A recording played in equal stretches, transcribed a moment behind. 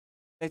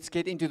Let's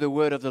get into the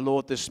word of the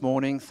Lord this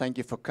morning. Thank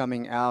you for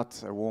coming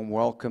out. A warm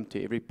welcome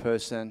to every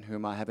person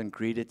whom I haven't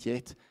greeted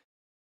yet.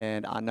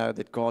 And I know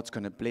that God's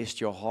going to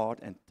bless your heart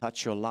and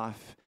touch your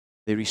life.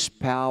 There is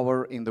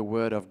power in the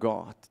word of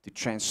God to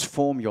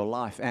transform your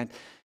life. And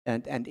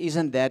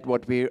isn't that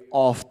what we're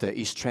after,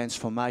 is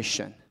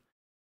transformation?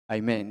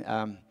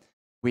 Amen.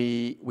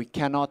 We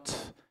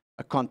cannot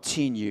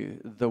continue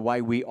the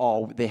way we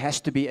are. There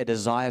has to be a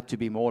desire to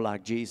be more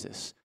like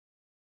Jesus.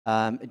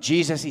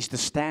 Jesus is the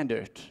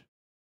standard.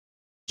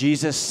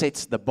 Jesus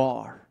sets the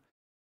bar.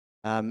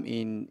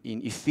 In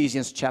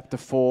Ephesians chapter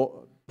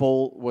 4,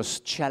 Paul was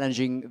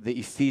challenging the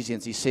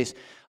Ephesians. He says,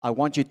 I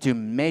want you to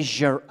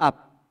measure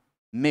up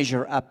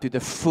to the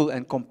full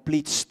and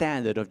complete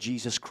standard of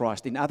Jesus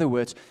Christ. In other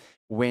words,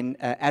 when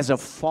as a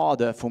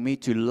father, for me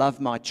to love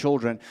my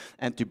children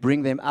and to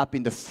bring them up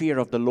in the fear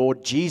of the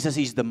Lord, Jesus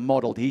is the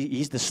model.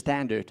 He's the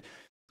standard.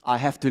 I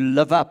have to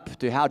live up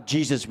to how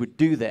Jesus would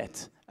do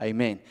that.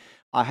 Amen.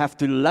 I have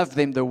to love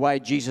them the way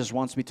Jesus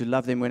wants me to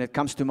love them. When it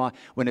comes to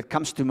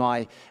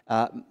my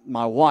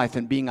wife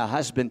and being a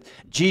husband,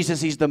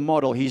 Jesus is the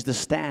model. He's the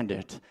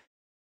standard.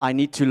 I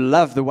need to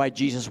love the way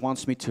Jesus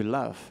wants me to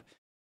love.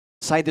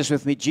 Say this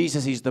with me: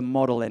 Jesus is the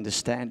model and the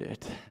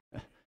standard.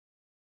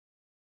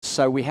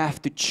 So we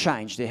have to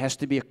change. There has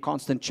to be a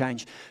constant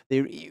change.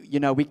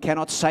 We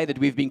cannot say that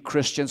we've been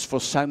Christians for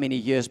so many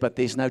years, but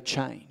there's no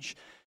change.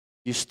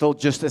 You're still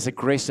just as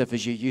aggressive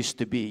as you used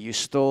to be. You're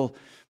still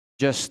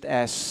just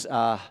as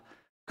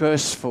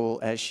curseful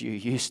as you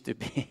used to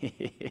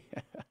be.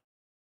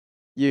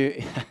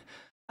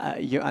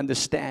 You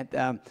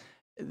understand,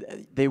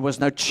 there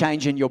was no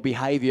change in your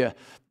behavior.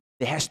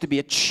 There has to be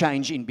a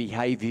change in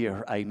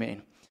behavior.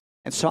 Amen.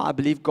 And so I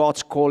believe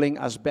God's calling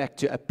us back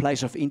to a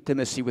place of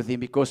intimacy with Him,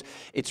 because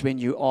it's when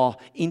you are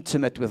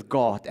intimate with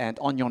God and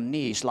on your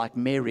knees like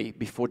Mary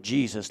before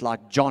Jesus,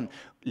 like John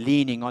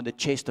leaning on the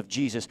chest of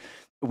Jesus,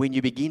 when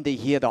you begin to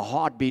hear the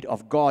heartbeat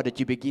of God, that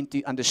you begin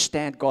to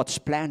understand God's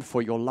plan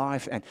for your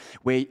life, and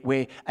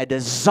where a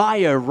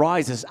desire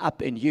rises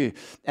up in you,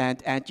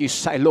 and you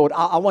say, Lord,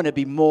 I want to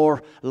be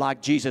more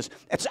like Jesus.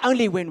 It's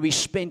only when we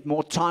spend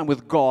more time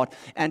with God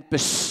and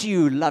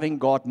pursue loving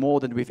God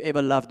more than we've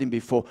ever loved Him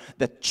before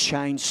that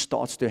change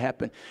starts to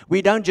happen.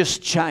 We don't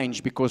just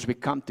change because we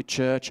come to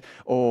church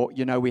or,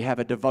 we have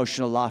a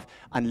devotional life,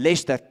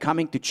 unless that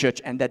coming to church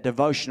and that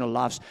devotional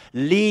life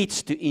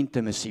leads to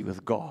intimacy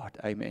with God.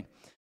 Amen.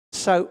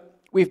 So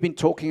we've been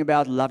talking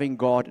about loving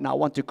God, and I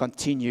want to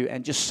continue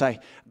and just say,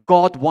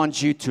 God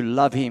wants you to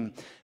love Him.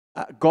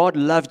 God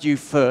loved you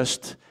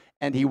first,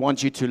 and He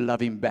wants you to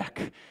love Him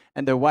back.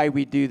 And the way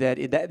we do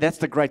that's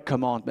the great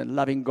commandment,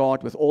 loving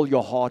God with all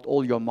your heart,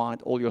 all your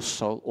mind, all your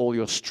soul, all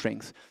your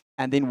strength.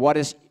 And then what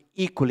is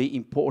equally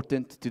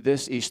important to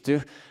this is to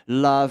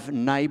love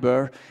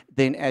neighbor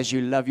then as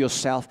you love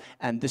yourself.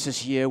 And this is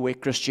here where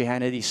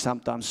Christianity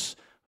sometimes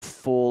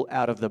fall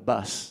out of the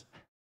bus.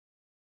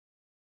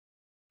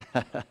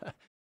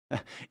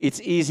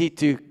 It's easy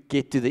to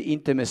get to the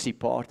intimacy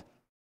part,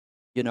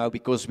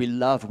 because we're in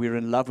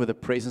love with the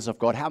presence of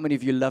God. How many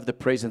of you love the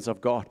presence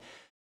of God?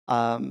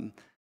 I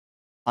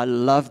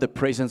love the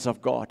presence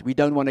of God. We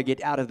don't want to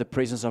get out of the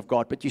presence of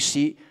God, but you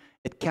see,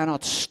 it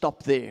cannot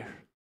stop there.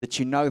 That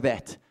you know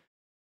that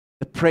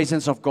the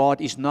presence of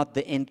God is not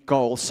the end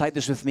goal. Say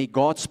this with me: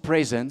 God's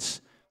presence,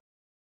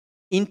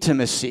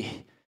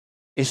 intimacy,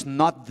 is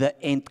not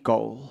the end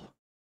goal.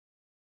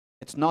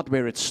 It's not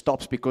where it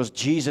stops, because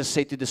Jesus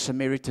said to the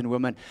Samaritan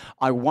woman,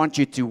 I want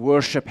you to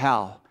worship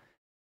how?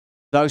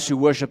 Those who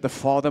worship the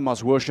Father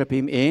must worship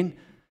Him in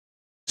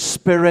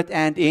spirit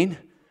and in.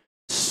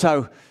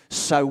 So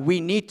we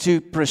need to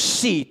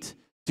proceed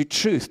to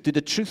truth, to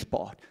the truth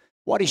part.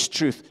 What is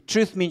truth?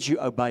 Truth means you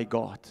obey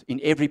God in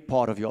every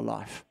part of your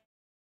life.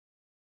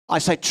 I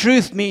say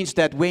truth means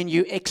that when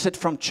you exit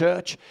from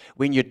church,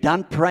 when you're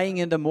done praying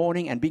in the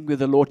morning and being with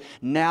the Lord,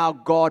 now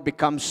God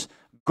becomes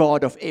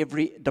God of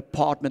every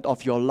department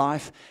of your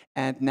life,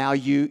 and now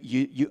you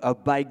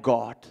obey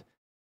God.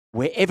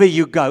 Wherever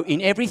you go,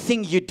 in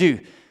everything you do,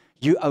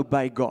 you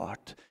obey God.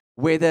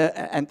 Whether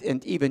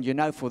and even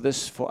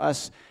for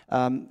us,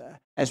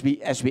 as we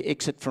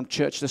exit from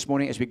church this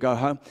morning, as we go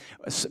home,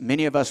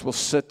 many of us will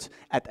sit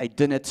at a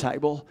dinner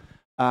table,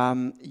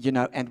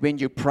 and when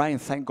you pray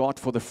and thank God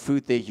for the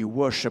food there, you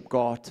worship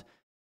God.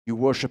 You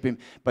worship Him,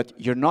 but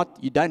you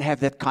don't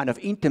have that kind of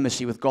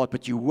intimacy with God,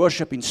 but you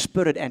worship in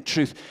spirit and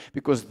truth,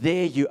 because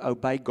there you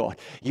obey God.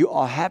 You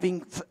are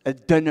having a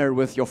dinner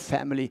with your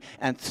family,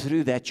 and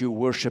through that you're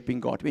worshiping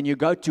God. When you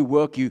go to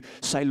work, you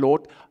say,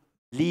 Lord,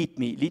 lead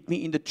me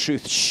in the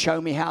truth.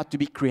 Show me how to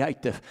be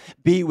creative.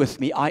 Be with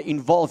me. I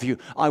involve you.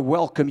 I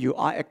welcome you.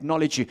 I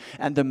acknowledge you.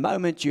 And the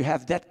moment you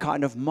have that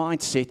kind of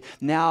mindset,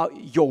 now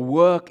your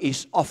work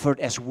is offered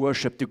as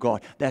worship to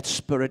God. That's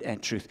spirit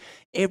and truth.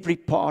 Every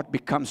part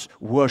becomes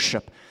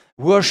worship.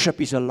 Worship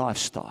is a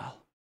lifestyle.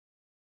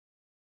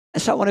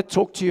 And so I want to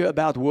talk to you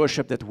about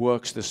worship that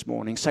works this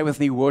morning. Say with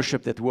me,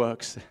 worship that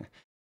works.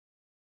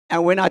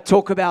 And when I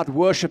talk about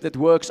worship that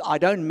works, I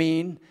don't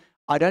mean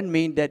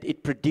that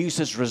it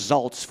produces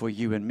results for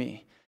you and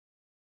me.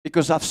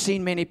 Because I've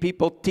seen many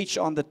people teach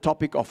on the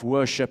topic of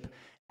worship,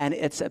 and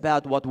it's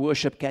about what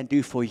worship can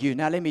do for you.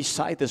 Now, let me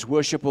say this,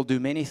 worship will do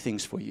many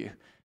things for you.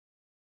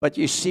 But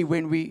you see,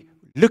 when we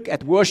look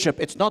at worship,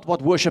 it's not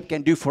what worship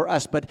can do for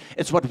us, but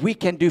it's what we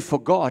can do for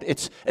God.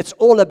 It's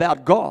all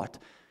about God.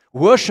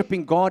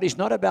 Worshiping God is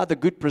not about the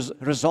good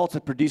results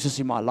it produces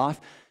in my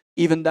life,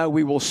 even though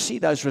we will see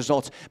those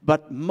results.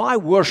 But my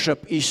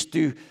worship is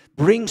to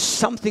bring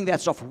something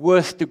that's of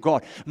worth to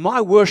God. My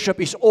worship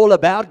is all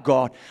about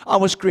God. I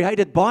was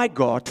created by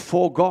God,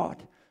 for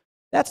God.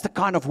 That's the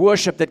kind of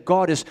worship that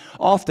God is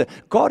after.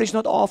 God is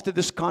not after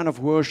this kind of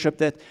worship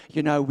that,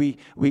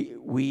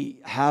 we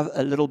have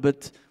a little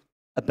bit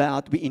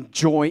about, we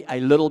enjoy a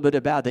little bit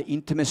about the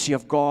intimacy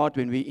of God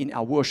when we're in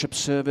our worship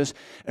service,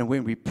 and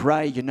when we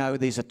pray,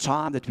 there's a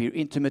time that we're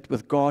intimate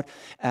with God,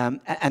 and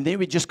then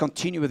we just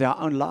continue with our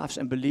own lives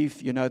and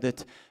believe,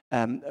 that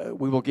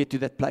we will get to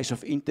that place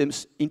of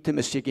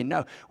intimacy again.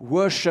 No,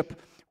 worship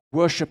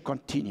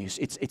continues.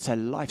 It's a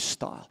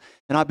lifestyle,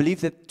 and I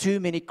believe that too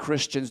many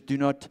Christians do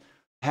not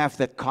have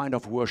that kind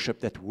of worship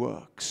that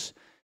works.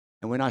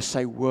 And when I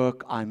say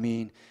work, I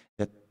mean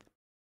that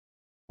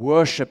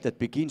worship that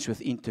begins with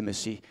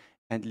intimacy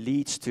and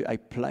leads to a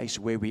place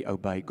where we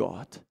obey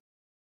God.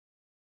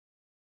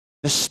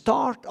 The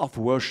start of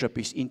worship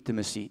is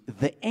intimacy.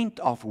 The end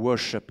of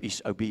worship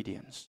is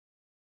obedience.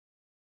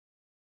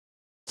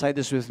 Say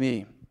this with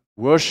me.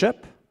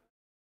 Worship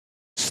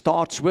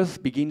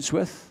begins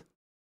with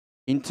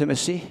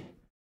intimacy.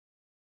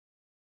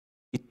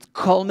 It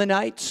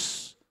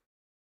culminates.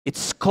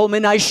 Its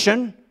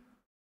culmination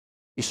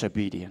is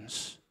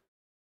obedience,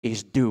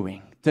 is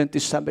doing. Turn to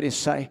somebody and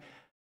say,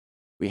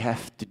 we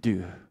have to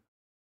do.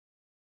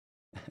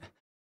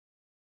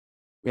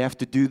 We have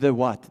to do the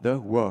what? The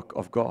work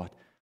of God.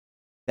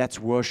 That's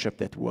worship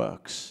that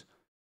works.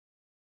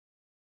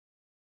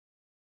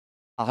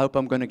 I hope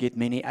I'm going to get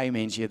many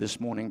amens here this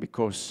morning,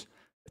 because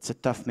it's a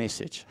tough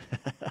message.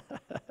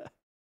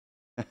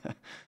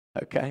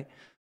 Okay?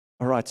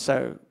 All right,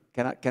 so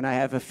can I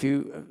have a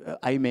few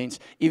amens?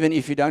 Even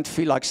if you don't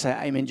feel like say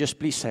amen, just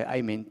please say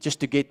amen,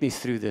 just to get me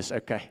through this,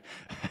 okay?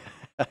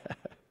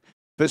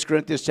 1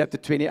 Corinthians chapter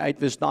 28,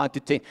 verse 9 to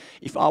 10.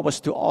 If I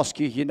was to ask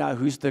you,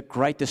 who's the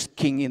greatest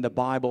king in the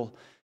Bible,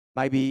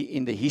 maybe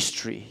in the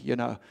history,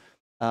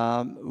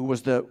 who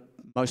was the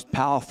most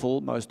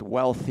powerful, most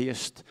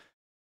wealthiest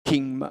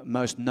king,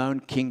 most known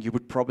king, you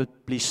would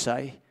probably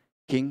say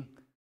King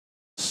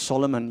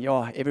Solomon.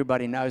 Yeah,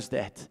 everybody knows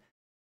that.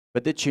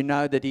 But did you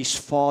know that his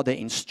father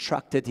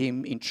instructed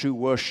him in true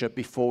worship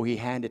before he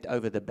handed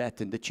over the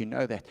baton? Did you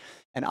know that?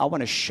 And I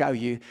want to show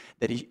you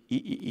that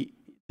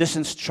this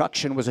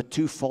instruction was a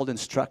twofold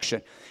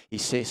instruction. He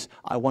says,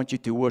 I want you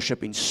to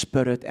worship in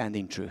spirit and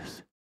in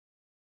truth.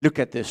 Look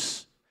at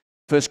this.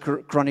 1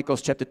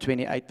 Chronicles chapter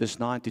 28, verse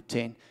 9 to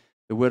 10.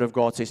 The word of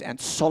God says, and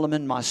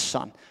Solomon, my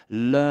son,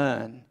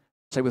 learn.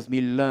 Say with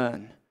me,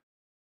 learn.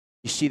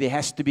 You see, there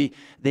has to be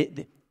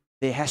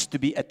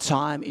a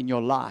time in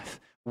your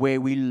life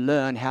where we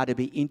learn how to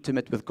be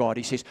intimate with God.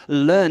 He says,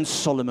 learn,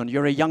 Solomon.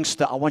 You're a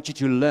youngster. I want you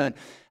to learn.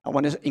 I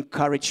want to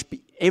encourage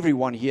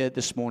everyone here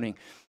this morning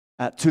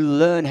to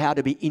learn how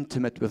to be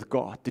intimate with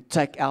God, to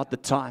take out the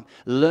time.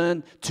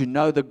 Learn to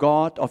know the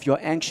God of your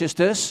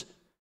anxiousness.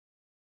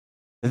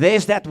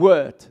 There's that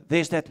word,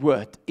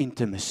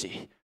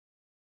 intimacy.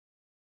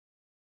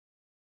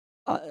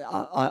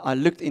 I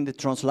looked in the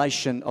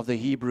translation of the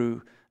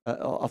Hebrew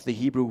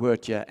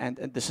word here, and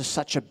this is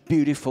such a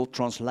beautiful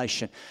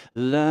translation.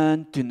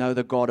 Learn to know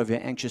the God of your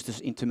anxiousness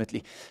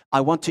intimately.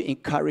 I want to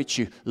encourage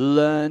you,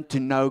 learn to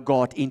know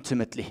God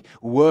intimately.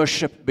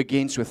 Worship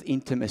begins with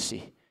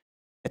intimacy.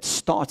 It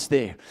starts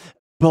there.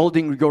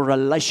 Building your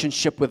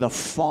relationship with the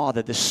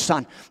Father, the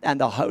Son,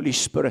 and the Holy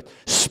Spirit.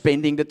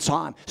 Spending the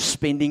time,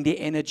 spending the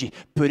energy,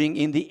 putting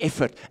in the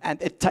effort. And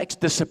it takes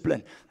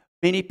discipline.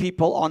 Many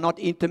people are not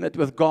intimate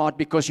with God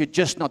because you're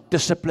just not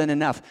disciplined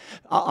enough.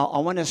 I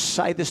want to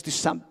say this to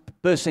some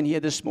person here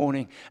this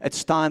morning.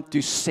 It's time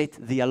to set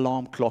the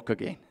alarm clock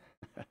again.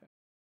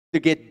 To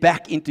get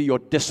back into your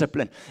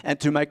discipline and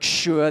to make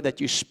sure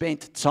that you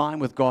spend time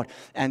with God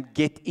and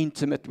get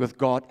intimate with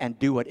God and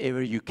do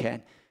whatever you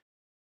can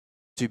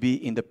to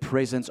be in the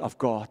presence of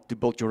God, to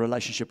build your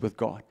relationship with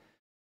God.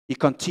 He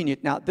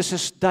continued. Now, this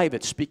is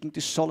David speaking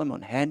to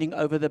Solomon, handing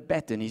over the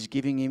baton. He's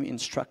giving him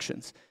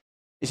instructions.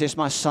 He says,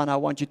 my son, I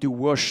want you to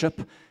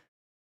worship,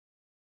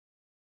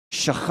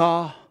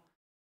 shachar,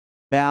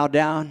 bow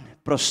down,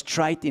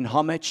 prostrate in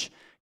homage,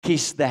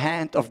 kiss the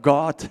hand of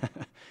God,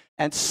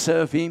 and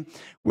serve Him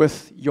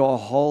with your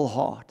whole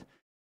heart.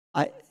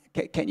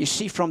 Can you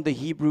see from the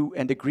Hebrew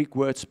and the Greek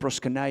words,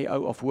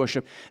 proskuneo, of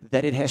worship,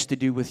 that it has to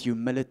do with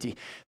humility?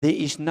 There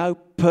is no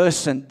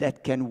person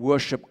that can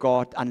worship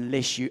God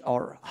unless you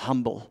are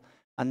humble.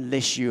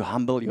 Unless you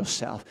humble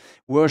yourself.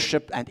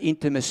 Worship and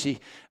intimacy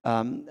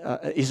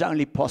is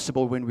only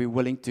possible when we're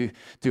willing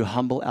to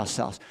humble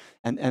ourselves.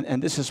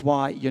 And this is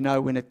why,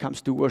 when it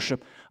comes to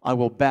worship, I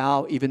will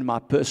bow even in my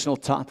personal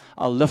time.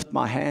 I'll lift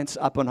my hands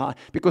up on high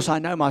because I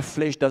know my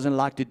flesh doesn't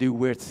like to do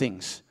weird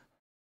things.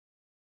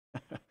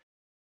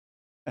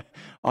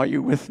 Are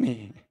you with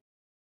me?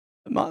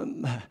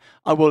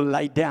 I will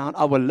lay down,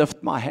 I will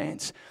lift my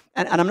hands.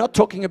 And I'm not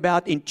talking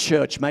about in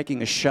church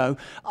making a show.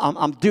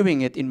 I'm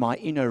doing it in my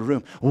inner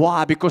room.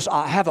 Why? Because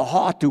I have a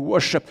heart to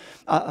worship.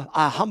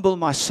 I humble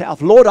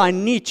myself. Lord, I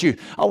need you.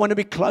 I want to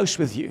be close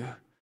with you.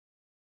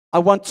 I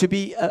want to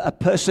be a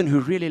person who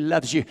really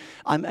loves you.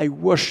 I'm a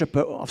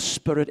worshiper of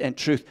spirit and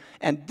truth.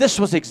 And this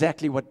was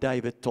exactly what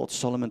David taught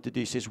Solomon to do.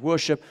 He says,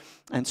 worship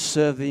and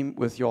serve him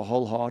with your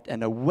whole heart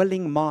and a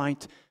willing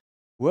mind.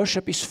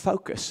 Worship is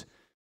focus.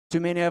 Too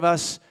many of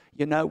us,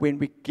 when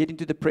we get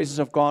into the presence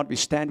of God, we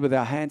stand with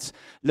our hands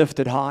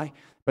lifted high,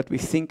 but we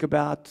think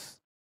about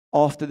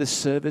after the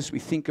service, we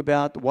think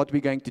about what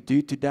we're going to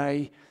do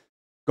today.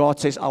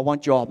 God says, I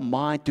want your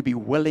mind to be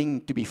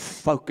willing, to be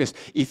focused.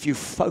 If you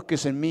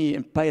focus on me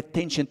and pay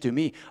attention to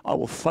me, I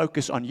will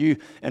focus on you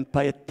and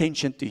pay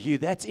attention to you.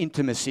 That's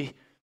intimacy.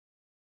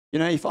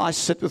 If I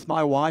sit with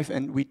my wife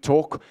and we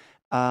talk,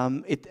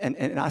 and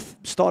I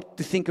start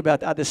to think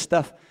about other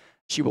stuff,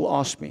 she will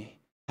ask me,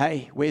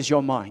 hey, where's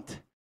your mind?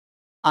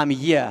 I'm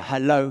here.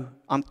 Hello.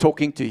 I'm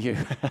talking to you.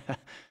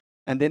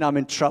 And then I'm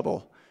in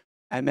trouble.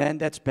 And man,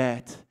 that's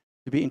bad.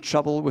 To be in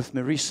trouble with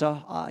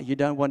Marisa, you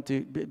don't want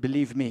to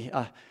believe me.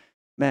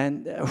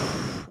 Man,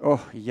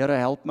 Here,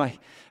 help me.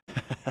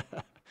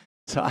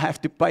 So I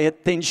have to pay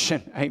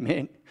attention.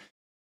 Amen.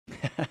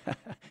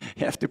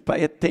 You have to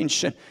pay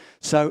attention.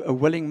 So a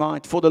willing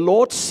mind. For the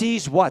Lord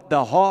sees what?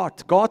 The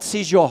heart. God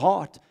sees your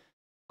heart.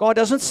 God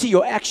doesn't see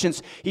your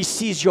actions. He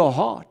sees your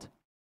heart.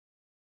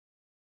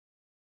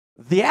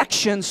 The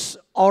actions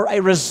are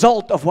a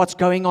result of what's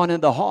going on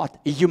in the heart.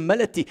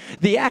 Humility.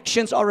 The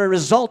actions are a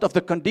result of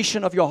the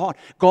condition of your heart.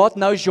 God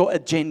knows your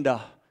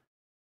agenda.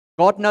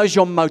 God knows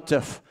your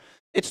motive.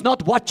 It's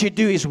not what you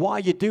do, it's why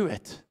you do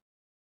it.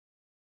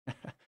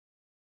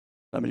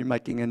 Somebody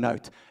making a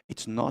note.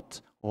 It's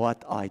not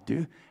what I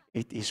do,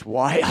 it is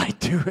why I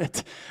do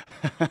it.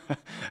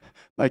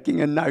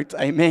 Making a note.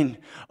 Amen.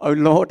 Oh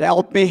Lord,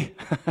 help me.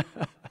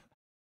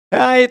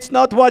 It's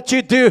not what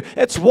you do,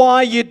 it's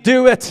why you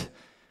do it.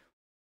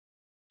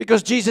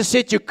 Because Jesus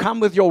said you come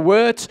with your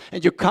words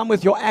and you come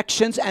with your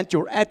actions and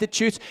your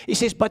attitudes. He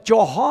says, but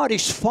your heart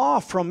is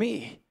far from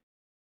me.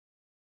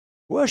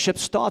 Worship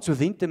starts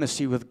with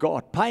intimacy with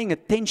God, paying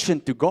attention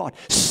to God,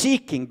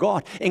 seeking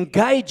God,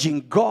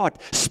 engaging God,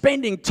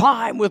 spending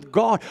time with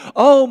God.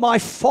 Oh, my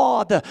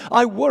Father,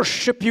 I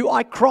worship you.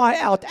 I cry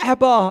out,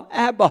 Abba,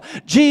 Abba,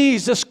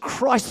 Jesus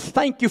Christ,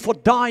 thank you for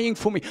dying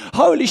for me.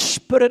 Holy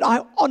Spirit,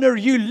 I honor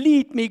you.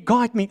 Lead me,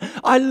 guide me.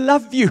 I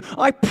love you.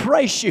 I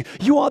praise you.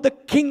 You are the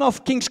King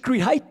of kings,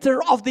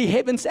 creator of the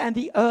heavens and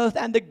the earth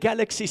and the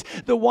galaxies,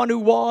 the one who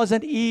was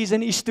and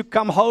is to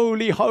come.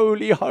 Holy,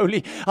 holy,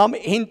 holy. I'm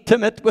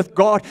intimate with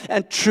God.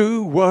 And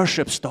true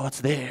worship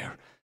starts there.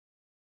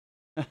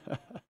 And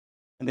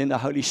then the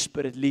Holy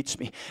Spirit leads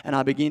me, and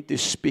I begin to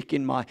speak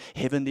in my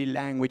heavenly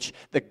language,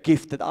 the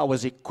gift that I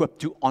was equipped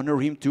to honor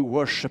Him, to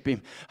worship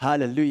Him.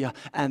 Hallelujah.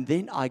 And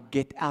then I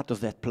get out of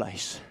that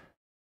place.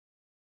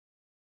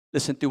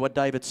 Listen to what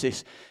David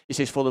says. He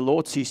says, for the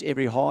Lord sees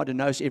every heart and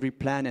knows every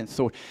plan and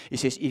thought. He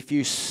says, if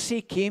you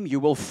seek Him, you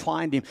will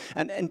find Him.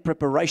 And in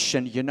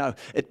preparation,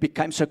 it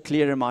became so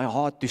clear in my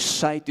heart to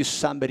say to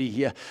somebody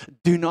here,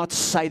 do not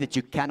say that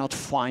you cannot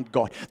find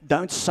God.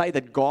 Don't say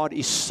that God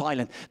is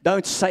silent.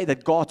 Don't say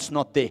that God's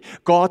not there.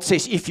 God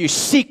says, if you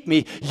seek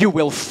me, you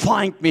will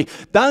find me.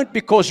 Don't,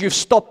 because you've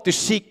stopped to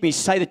seek me,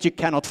 say that you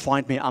cannot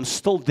find me. I'm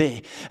still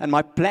there. And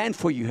my plan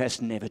for you has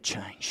never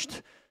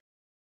changed.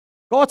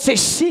 God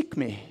says, seek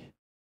me.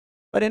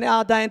 But in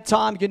our day and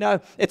time,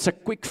 it's a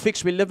quick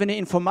fix. We live in an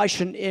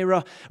information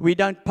era. We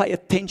don't pay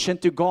attention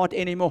to God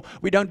anymore.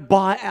 We don't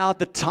buy out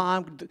the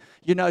time,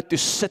 to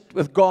sit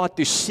with God,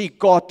 to seek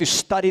God, to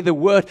study the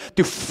Word,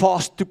 to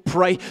fast, to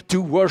pray,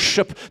 to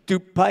worship, to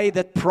pay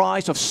that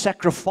price of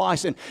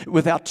sacrifice and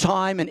with our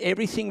time and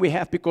everything we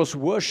have, because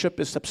worship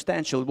is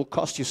substantial. It will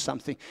cost you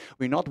something.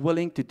 We're not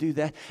willing to do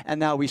that. And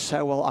now we say,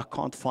 well, I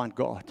can't find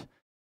God.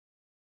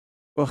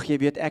 Ag, jy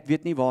weet, ek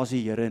weet nie waar is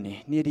die Here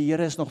nie. Nee, die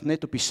Here is nog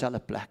net op dieselfde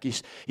plek.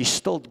 He's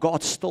still,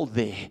 God's still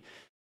there.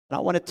 And I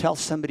want to tell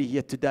somebody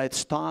here today,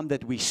 it's time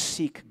that we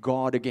seek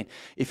God again.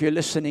 If you're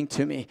listening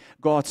to me,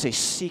 God says,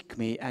 seek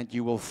me and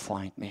you will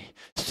find me.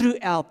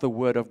 Throughout the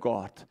Word of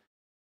God,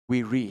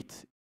 we read,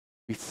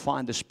 we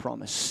find this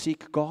promise.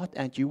 Seek God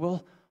and you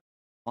will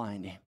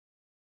find Him.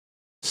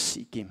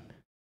 Seek Him.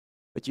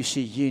 But you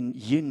see,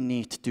 you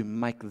need to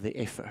make the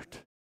effort.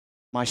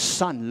 My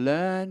son,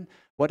 learn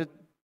what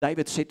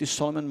David said to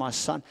Solomon, my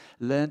son,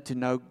 learn to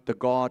know the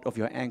God of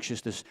your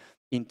anxiousness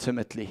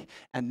intimately.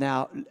 And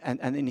now, and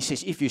then he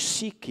says, if you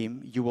seek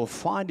Him, you will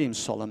find Him,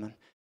 Solomon.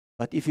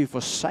 But if you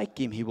forsake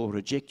Him, He will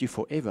reject you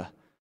forever.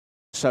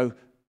 So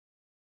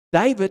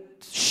David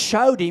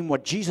showed him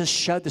what Jesus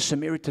showed the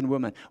Samaritan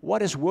woman.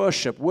 What is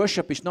worship?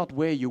 Worship is not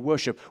where you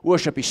worship.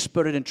 Worship is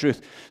spirit and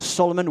truth.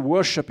 Solomon,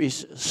 worship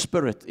is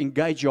spirit.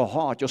 Engage your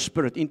heart, your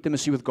spirit,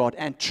 intimacy with God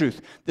and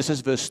truth. This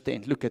is verse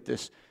 10. Look at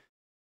this.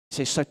 He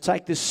says, so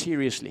take this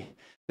seriously.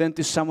 Turn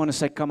to someone and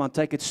say, come on,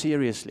 take it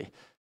seriously.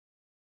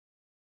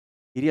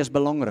 Hierdie is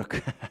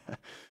belangrik.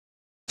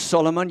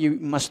 Solomon, you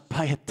must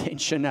pay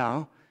attention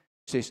now.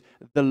 He says,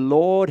 the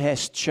Lord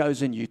has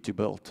chosen you to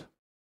build.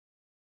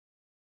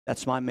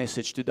 That's my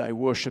message today,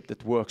 worship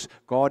that works.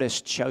 God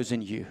has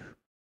chosen you.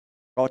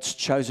 God's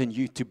chosen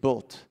you to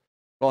build.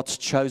 God's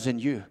chosen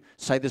you.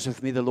 Say this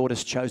with me, the Lord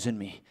has chosen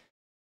me.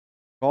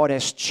 God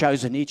has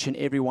chosen each and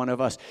every one of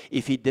us.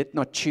 If He did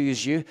not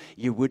choose you,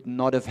 you would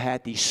not have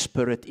had His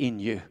Spirit in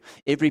you.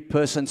 Every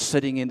person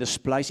sitting in this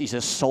place is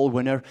a soul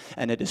winner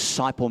and a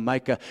disciple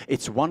maker.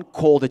 It's one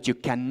call that you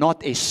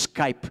cannot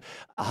escape.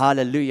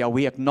 Hallelujah.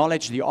 We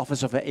acknowledge the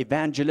office of an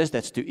evangelist.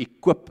 That's to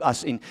equip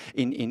us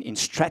in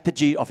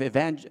strategy of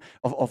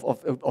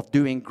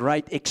doing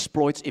great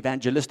exploits,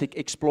 evangelistic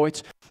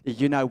exploits.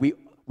 You know,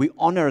 we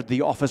honor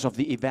the office of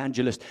the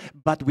evangelist,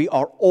 but we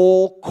are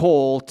all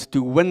called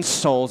to win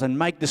souls and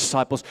make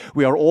disciples.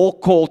 We are all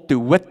called to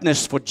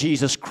witness for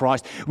Jesus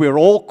Christ. We are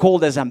all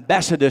called as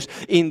ambassadors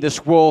in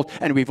this world,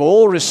 and we've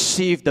all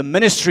received the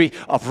ministry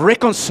of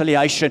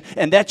reconciliation,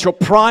 and that's your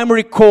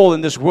primary call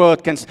in this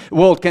world.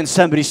 Can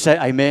somebody say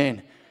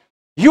amen?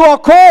 You are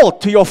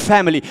called to your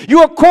family. You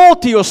are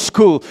called to your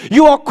school.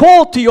 You are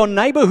called to your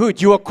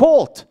neighborhood. You are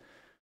called.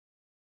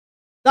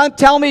 Don't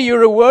tell me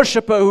you're a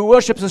worshiper who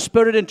worships in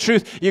spirit and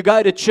truth. You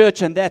go to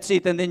church and that's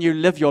it, and then you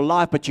live your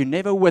life, but you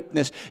never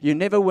witness. You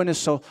never win a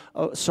soul.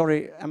 Oh,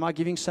 sorry, am I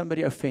giving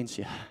somebody offense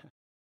here?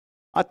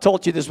 I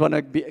told you this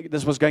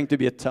was going to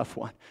be a tough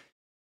one.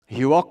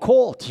 You are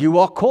called. You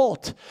are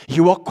called.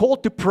 You are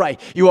called to pray.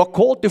 You are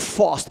called to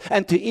fast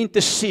and to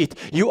intercede.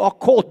 You are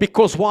called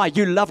because why?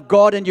 You love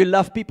God and you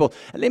love people.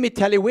 And let me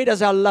tell you, where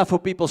does our love for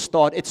people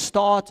start? It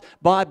starts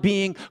by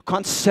being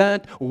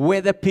concerned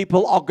whether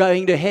people are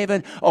going to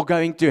heaven or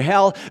going to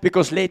hell.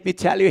 Because let me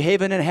tell you,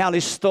 heaven and hell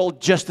is still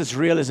just as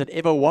real as it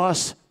ever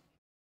was.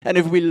 And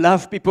if we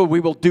love people, we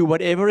will do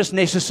whatever is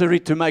necessary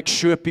to make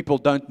sure people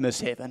don't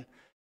miss heaven.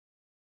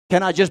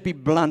 Can I just be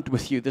blunt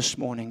with you this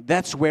morning?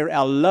 That's where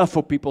our love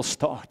for people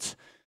starts.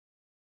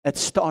 It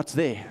starts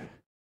there.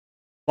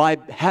 By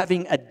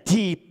having a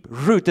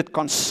deep-rooted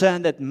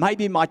concern that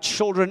maybe my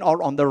children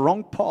are on the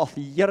wrong path.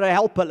 Here,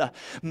 help hulle.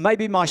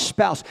 Maybe my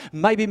spouse,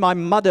 maybe my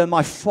mother,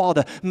 my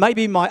father,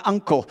 maybe my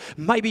uncle,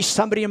 maybe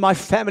somebody in my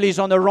family is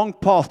on the wrong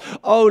path.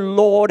 Oh,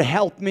 Lord,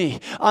 help me.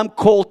 I'm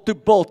called to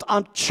build.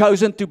 I'm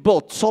chosen to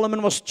build.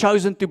 Solomon was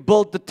chosen to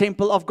build the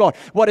temple of God.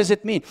 What does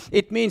it mean?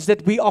 It means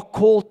that we are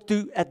called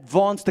to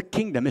advance the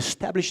kingdom,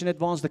 establish and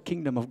advance the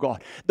kingdom of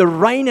God. The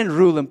reign and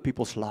rule in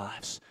people's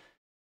lives.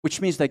 Which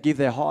means they give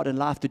their heart and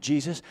life to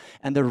Jesus,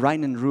 and the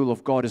reign and rule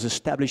of God is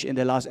established in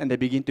their lives, and they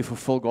begin to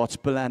fulfill God's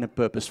plan and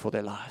purpose for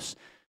their lives.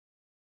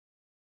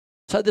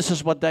 So this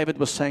is what David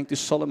was saying to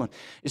Solomon.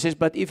 He says,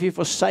 but if you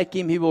forsake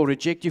him, he will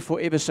reject you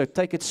forever, so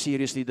take it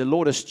seriously. The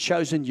Lord has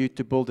chosen you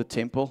to build a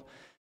temple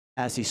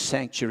as his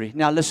sanctuary.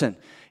 Now listen,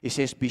 he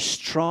says, be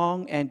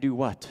strong and do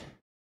what?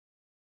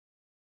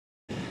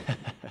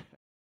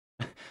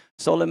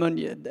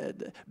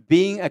 Solomon,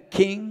 being a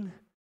king,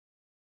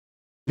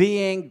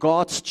 being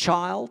God's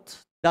child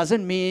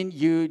doesn't mean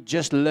you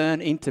just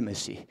learn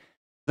intimacy.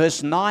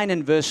 Verse 9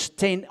 and verse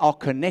 10 are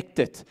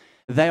connected.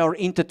 They are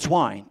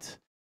intertwined.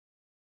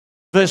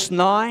 Verse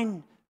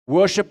 9,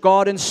 worship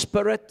God in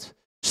spirit.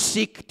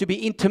 Seek to be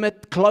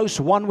intimate, close,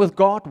 one with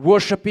God.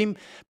 Worship Him,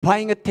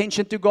 paying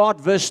attention to God.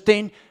 Verse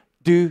 10,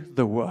 do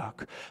the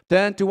work.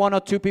 Turn to one or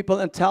two people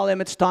and tell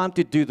them it's time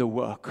to do the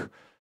work.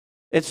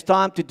 It's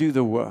time to do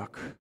the work.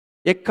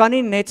 Jy kan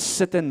nie net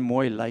sit en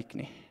mooi lyk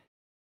nie.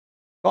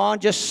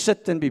 Can't just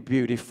sit and be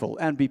beautiful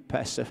and be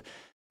passive.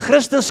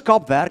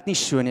 Christendom werk nie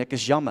so nie, ek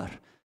is jammer.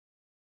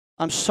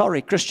 I'm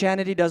sorry,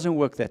 Christianity doesn't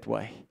work that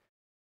way.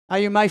 Now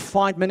you may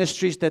find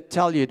ministries that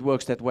tell you it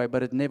works that way,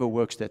 but it never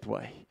works that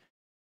way.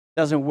 It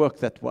doesn't work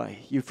that way.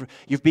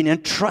 You've been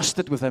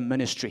entrusted with a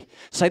ministry.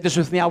 Say this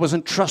with me, I was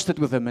entrusted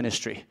with a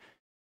ministry.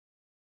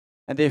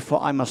 And therefore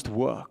I must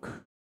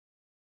work.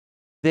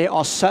 There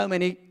are so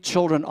many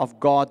children of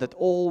God that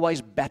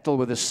always battle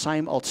with the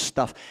same old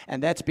stuff,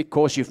 and that's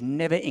because you've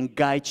never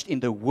engaged in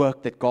the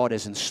work that God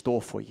has in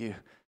store for you.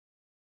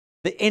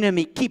 The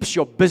enemy keeps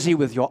you busy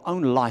with your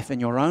own life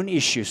and your own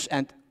issues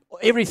and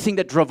everything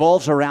that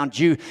revolves around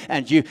you,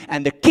 and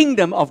the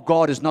kingdom of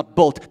God is not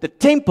built. The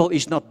temple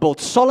is not built.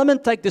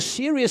 Solomon, take this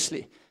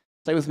seriously.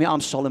 Say with me, I'm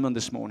Solomon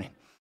this morning.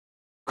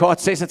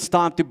 God says it's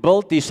time to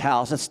build this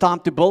house. It's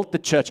time to build the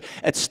church.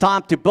 It's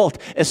time to build.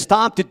 It's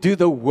time to do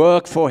the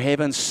work for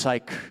heaven's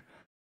sake.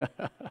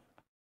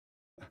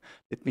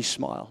 Let me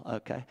smile,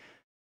 okay?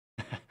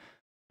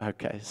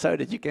 Okay, so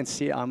that you can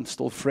see I'm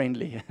still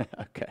friendly.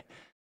 Okay.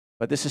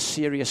 But this is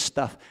serious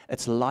stuff.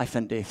 It's life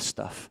and death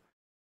stuff.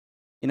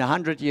 In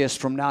 100 years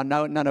from now,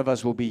 none of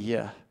us will be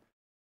here.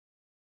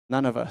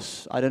 None of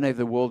us. I don't know if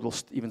the world will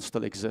even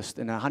still exist.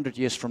 In 100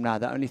 years from now,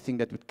 the only thing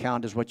that would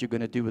count is what you're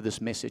going to do with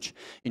this message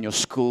in your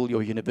school,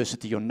 your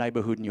university, your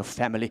neighborhood, and your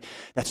family.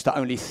 That's the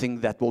only thing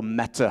that will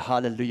matter.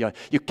 Hallelujah.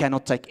 You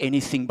cannot take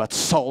anything but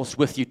souls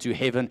with you to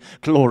heaven.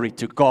 Glory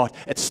to God.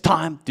 It's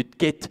time to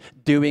get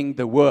doing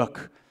the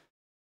work.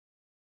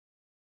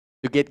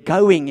 To get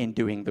going in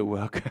doing the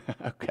work.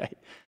 Okay.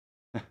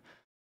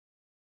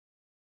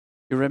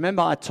 You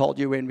remember I told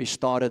you when we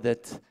started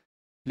that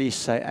Please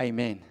say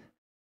amen.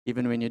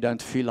 Even when you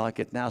don't feel like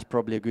it, now's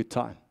probably a good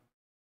time.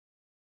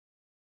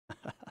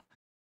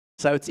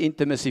 So it's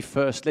intimacy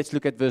first. Let's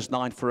look at verse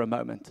 9 for a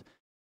moment.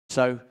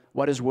 So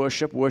what is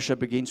worship? Worship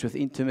begins with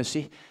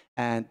intimacy,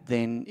 and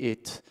then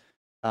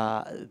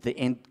the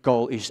end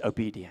goal is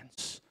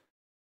obedience.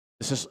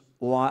 This is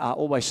why I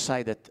always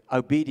say that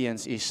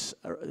obedience is,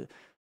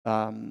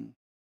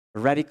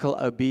 radical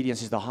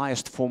obedience is the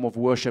highest form of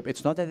worship.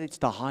 It's not that it's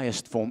the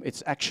highest form,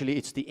 it's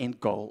the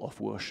end goal of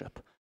worship.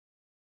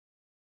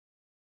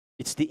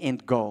 It's the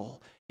end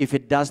goal. If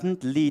it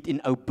doesn't lead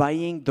in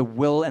obeying the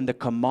will and the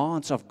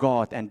commands of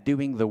God and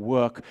doing the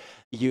work,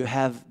 you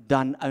have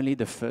done only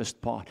the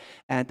first part.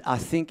 And I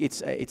think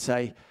it's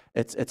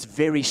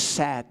very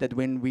sad that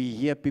when we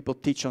hear people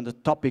teach on the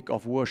topic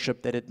of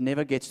worship, that it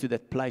never gets to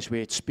that place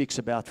where it speaks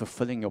about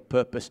fulfilling your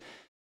purpose,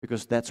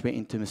 because that's where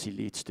intimacy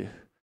leads to.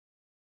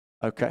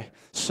 Okay,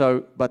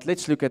 so, but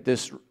let's look at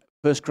this.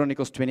 1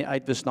 Chronicles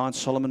 28, verse 9,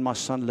 Solomon, my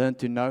son, learn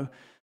to know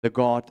the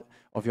God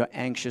of your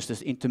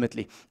anxiousness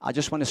intimately. I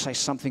just want to say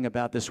something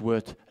about this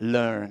word,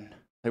 learn.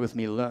 Say with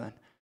me, learn.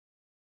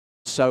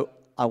 So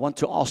I want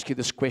to ask you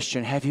this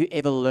question. Have you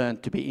ever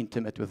learned to be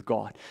intimate with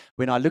God?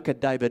 When I look at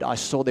David, I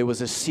saw there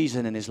was a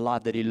season in his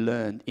life that he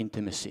learned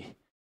intimacy.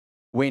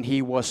 When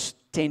he was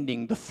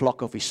tending the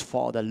flock of his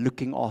father,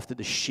 looking after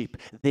the sheep,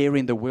 there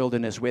in the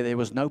wilderness where there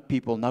was no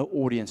people, no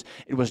audience.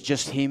 It was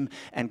just him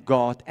and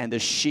God and the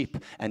sheep.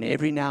 And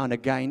every now and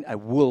again, a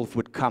wolf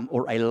would come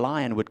or a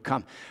lion would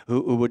come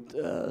who would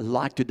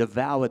like to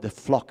devour the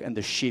flock and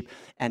the sheep.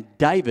 And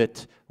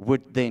David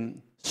would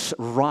then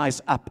rise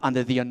up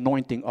under the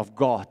anointing of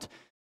God.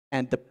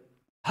 And the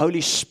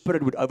Holy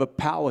Spirit would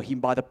overpower him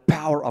by the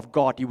power of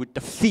God. He would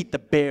defeat the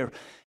bear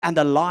and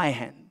the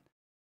lion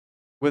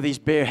with his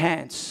bare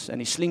hands and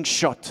his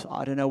slingshot.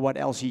 I don't know what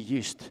else he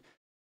used,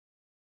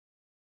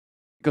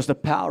 because the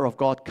power of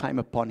God came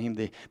upon him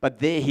there. But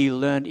there he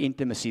learned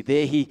intimacy.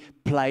 There he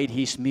played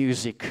his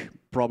music,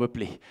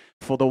 probably,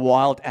 for the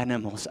wild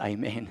animals.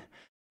 Amen.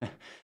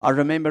 I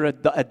remember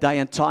a day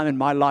and time in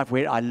my life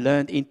where I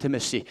learned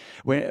intimacy.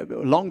 Where,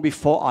 long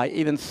before I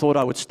even thought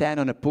I would stand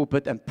on a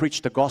pulpit and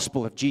preach the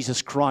gospel of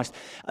Jesus Christ,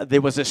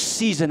 there was a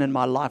season in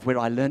my life where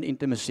I learned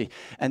intimacy.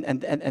 And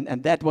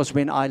that was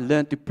when I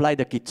learned to play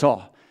the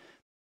guitar.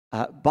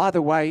 By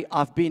the way,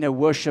 I've been a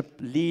worship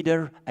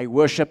leader, a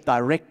worship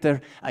director,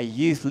 a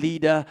youth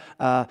leader,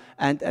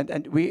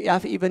 and we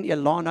have even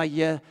Ilana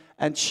here,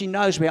 and she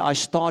knows where I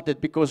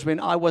started, because when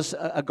I was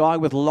a guy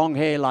with long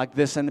hair like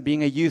this and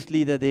being a youth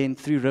leader there in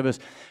Three Rivers,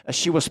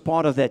 she was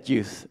part of that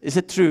youth. Is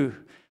it true?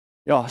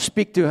 Yeah,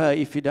 speak to her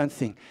if you don't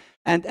think.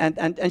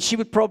 And she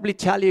would probably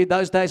tell you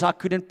those days I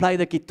couldn't play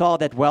the guitar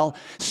that well,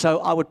 so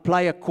I would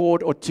play a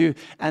chord or two,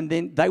 and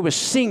then they were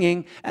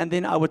singing, and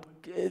then I would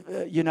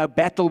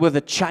battle with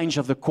the change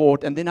of the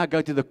chord, and then I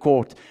go to the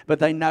chord. But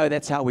they know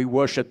that's how we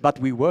worship, but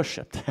we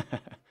worshipped.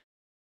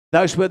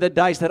 Those were the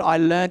days that I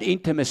learned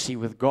intimacy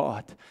with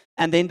God.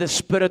 And then the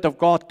Spirit of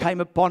God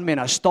came upon me,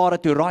 and I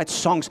started to write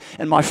songs.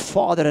 And my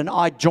father and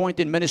I joined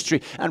in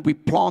ministry, and we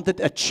planted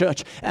a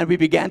church, and we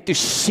began to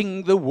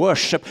sing the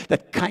worship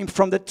that came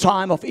from the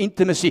time of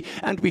intimacy.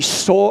 And we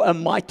saw a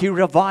mighty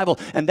revival.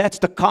 And that's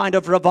the kind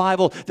of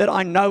revival that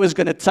I know is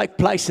going to take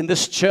place in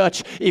this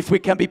church if we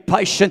can be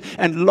patient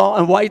and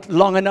wait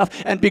long enough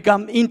and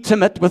become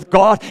intimate with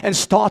God and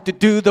start to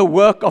do the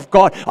work of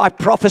God. I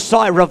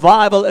prophesy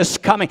revival is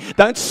coming.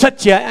 Don't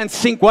sit here and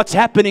think what's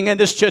happening in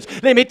this church.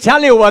 Let me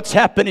tell you what's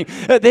happening.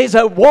 There's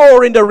a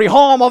war in the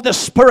realm of the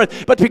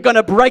Spirit, but we're going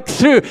to break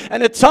through,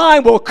 and a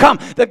time will come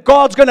that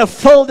God's going to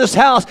fill this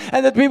house,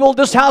 and that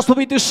this house will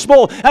be too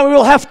small, and we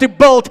will have to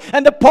build,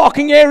 and the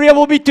parking area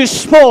will be too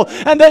small,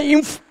 and the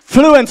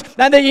influence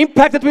and the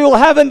impact that we will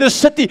have in the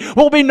city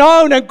will be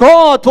known, and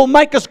God will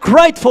make us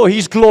great for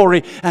His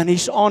glory and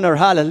His honor.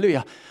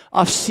 Hallelujah.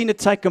 I've seen it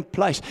taking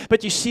place.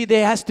 But you see,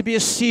 there has to be a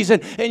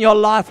season in your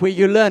life where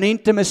you learn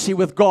intimacy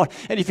with God.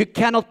 And if you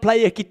cannot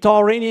play a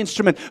guitar or any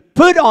instrument,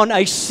 put on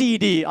a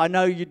CD. I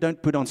know you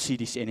don't put on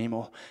CDs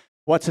anymore.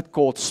 What's it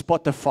called?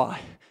 Spotify.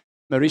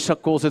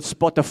 Marisa calls it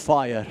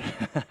Spotifyer.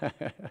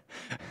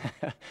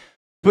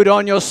 Put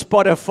on your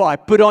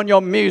Spotify, put on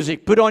your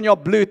music, put on your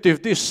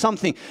Bluetooth, do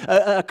something.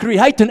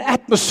 Create an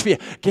atmosphere.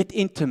 Get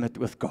intimate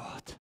with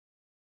God.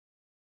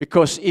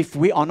 Because if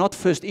we are not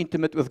first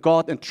intimate with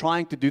God and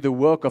trying to do the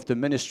work of the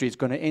ministry, it's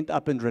going to end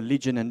up in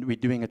religion, and we're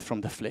doing it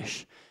from the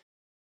flesh.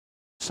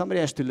 Somebody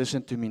has to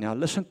listen to me now.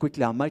 Listen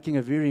quickly. I'm making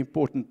a very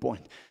important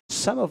point.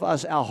 Some of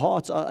us, our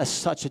hearts are as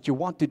such that you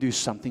want to do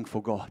something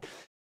for God,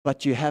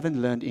 but you haven't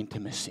learned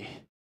intimacy.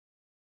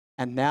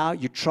 And now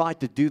you try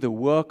to do the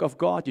work of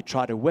God. You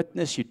try to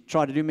witness. You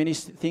try to do many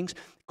things.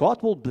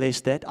 God will bless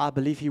that. I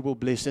believe He will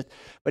bless it.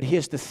 But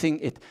here's the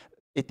thing.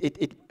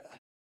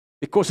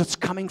 Because it's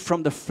coming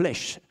from the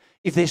flesh.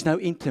 If there's no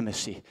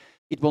intimacy,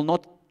 it will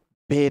not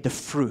bear the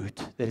fruit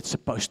that it's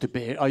supposed to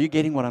bear. Are you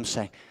getting what I'm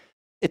saying?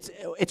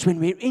 It's when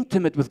we're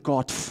intimate with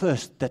God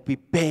first that we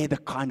bear the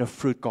kind of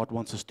fruit God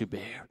wants us to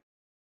bear.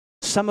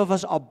 Some of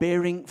us are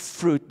bearing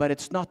fruit, but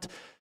it's not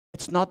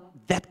It's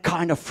not that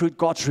kind of fruit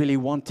God's really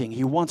wanting.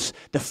 He wants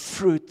the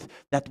fruit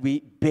that we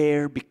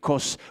bear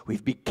because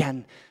we've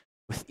begun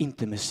with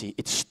intimacy.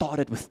 It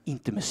started with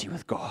intimacy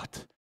with God.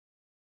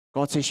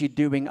 God says you're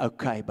doing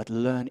okay, but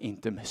learn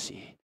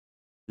intimacy.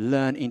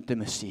 Learn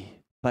intimacy.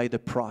 Pay the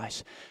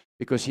price.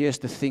 Because here's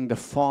the thing, the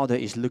Father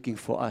is looking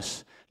for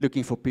us,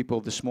 looking for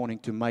people this morning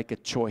to make a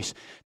choice,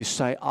 to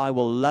say, I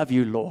will love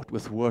you, Lord,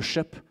 with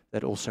worship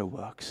that also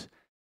works.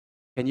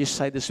 Can you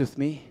say this with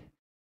me?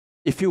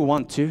 If you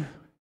want to,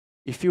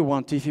 if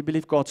you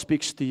believe God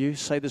speaks to you,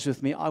 say this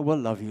with me, I will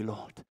love you,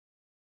 Lord,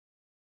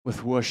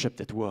 with worship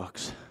that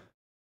works.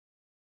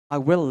 I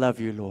will love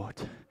you, Lord,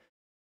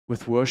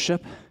 with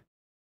worship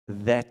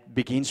that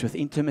begins with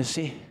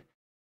intimacy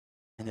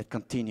and it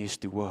continues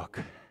to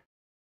work.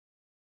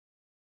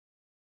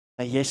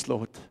 Say, yes,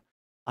 Lord,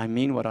 I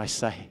mean what I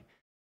say.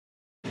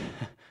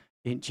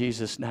 In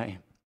Jesus' name.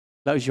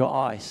 Close your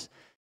eyes.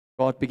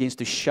 God begins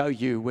to show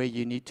you where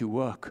you need to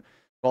work.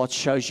 God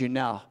shows you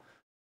now,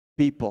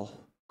 people,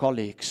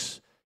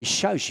 colleagues. He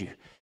shows you.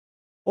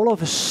 All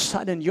of a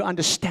sudden, you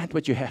understand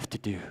what you have to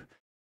do.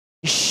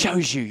 He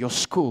shows you your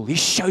school. He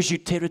shows you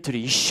territory.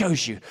 He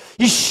shows you.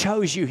 He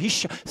shows you.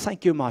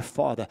 Thank you, my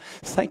Father.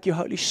 Thank you,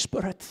 Holy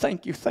Spirit.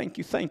 Thank you, thank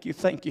you, thank you,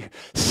 thank you.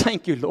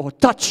 Thank you,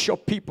 Lord. Touch your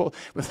people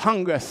with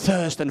hunger,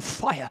 thirst, and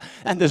fire,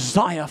 and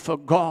desire for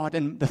God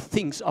and the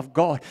things of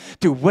God,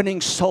 to winning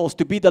souls,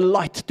 to be the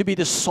light, to be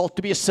the salt,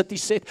 to be a city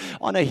set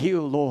on a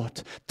hill,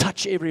 Lord.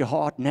 Touch every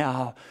heart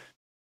now.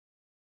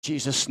 In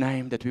Jesus'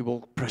 name, that we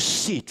will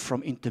proceed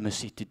from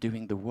intimacy to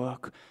doing the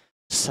work.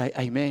 Say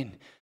amen.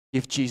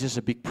 Give Jesus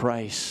a big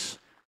praise.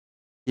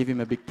 Give him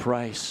a big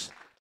praise.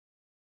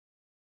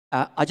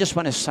 I just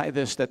want to say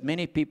this, that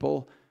many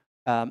people,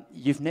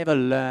 you've never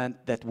learned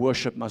that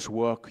worship must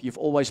work. You've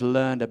always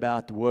learned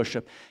about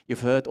worship.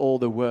 You've heard all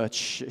the words,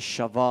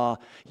 Shava,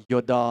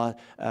 Yoda,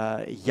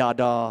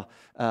 Yada,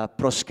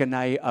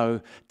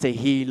 Proskeneo,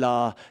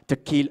 Tehila,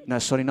 Tequila. No,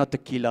 sorry, not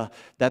tequila.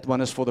 That one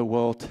is for the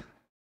world.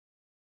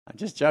 I'm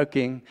just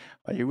joking.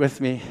 Are you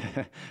with me?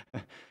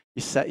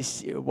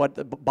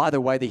 By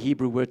the way, the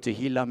Hebrew word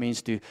tehillah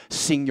means to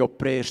sing your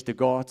prayers to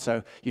God.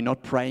 So you're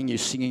not praying, you're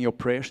singing your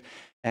prayers.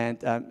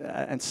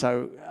 And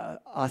so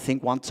I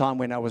think one time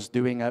when I was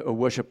doing a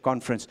worship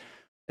conference,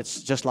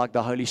 it's just like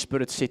the Holy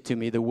Spirit said to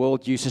me, the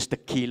world uses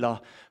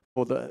tequila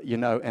for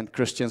and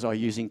Christians are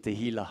using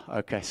tehillah.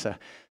 Okay, so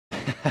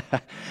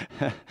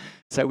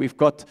so we've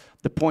got,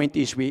 the point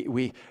is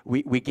we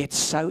get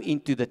so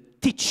into the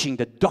teaching,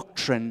 the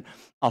doctrine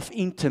of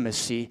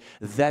intimacy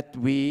that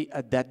we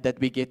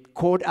get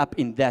caught up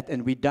in that,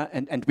 and we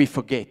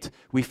forget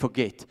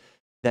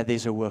that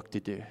there's a work to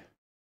do.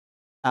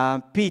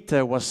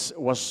 Peter was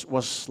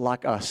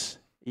like us.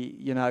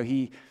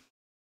 If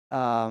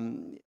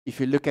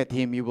you look at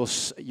him, you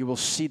will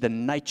see the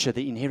nature,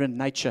 the inherent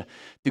nature,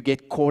 to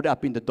get caught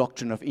up in the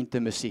doctrine of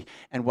intimacy.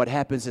 And what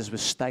happens is we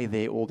stay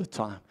there all the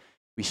time.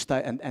 We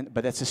stay,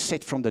 but that's a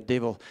set from the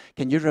devil.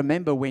 Can you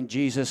remember when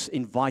Jesus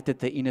invited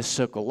the inner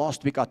circle?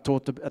 Last week I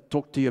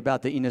talked to you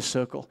about the inner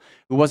circle.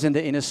 Who was in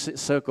the inner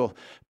circle?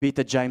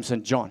 Peter, James,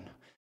 and John.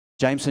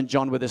 James and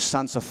John were the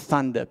sons of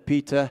thunder.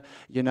 Peter,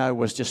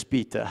 was just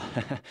Peter,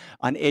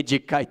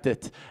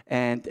 uneducated,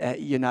 and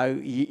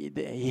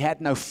he had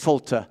no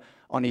filter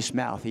on his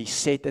mouth. He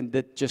said and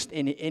did just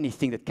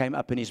anything that came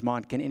up in his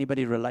mind. Can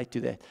anybody relate to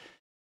that?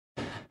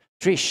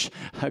 Trish,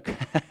 okay.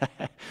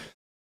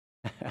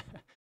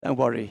 Don't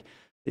worry,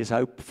 there's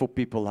hope for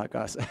people like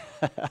us.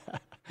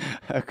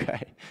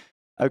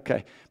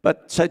 Okay.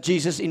 But so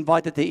Jesus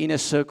invited the inner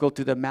circle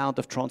to the Mount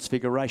of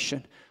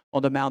Transfiguration.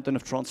 On the mountain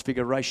of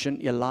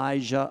Transfiguration,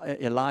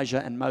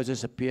 Elijah and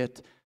Moses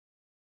appeared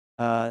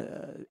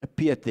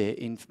there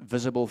in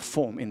visible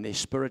form, in their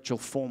spiritual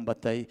form,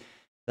 but they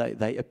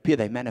appeared,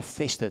 they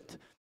manifested.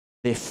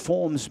 Their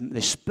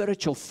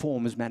spiritual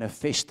forms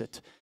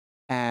manifested.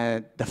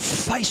 And the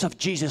face of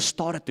Jesus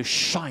started to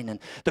shine, and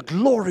the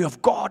glory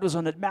of God was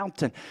on that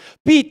mountain.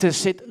 Peter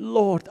said,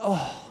 Lord,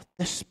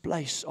 this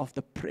place of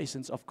the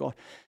presence of God.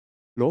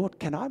 Lord,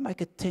 can I make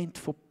a tent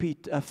for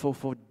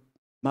for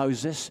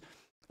Moses,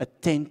 a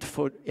tent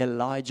for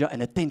Elijah,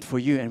 and a tent for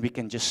you, and we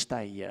can just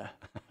stay here?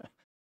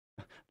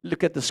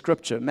 Look at the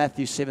scripture,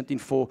 Matthew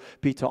 17:4.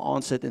 Peter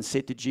answered and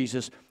said to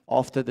Jesus,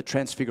 after the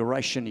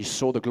transfiguration, he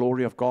saw the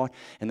glory of God.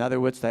 In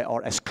other words, they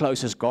are as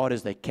close as God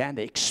as they can.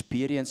 They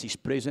experience his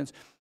presence.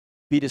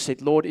 Peter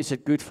said, Lord, is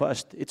it good for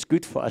us? It's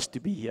good for us to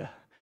be here.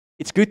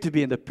 It's good to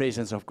be in the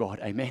presence of God.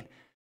 Amen.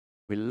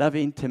 We love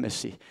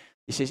intimacy.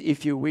 He says,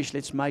 if you wish,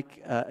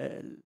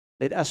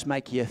 let us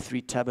make here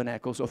 3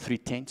 tabernacles or 3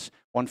 tents.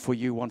 One for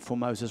you, one for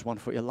Moses, one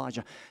for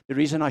Elijah. The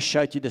reason I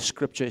showed you the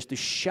scripture is to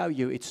show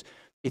you it's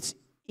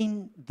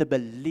in the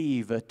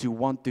believer to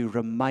want to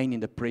remain in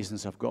the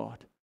presence of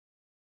God.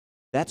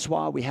 That's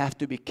why we have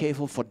to be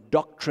careful for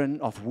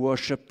doctrine of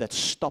worship that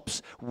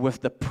stops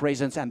with the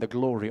presence and the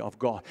glory of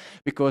God.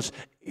 Because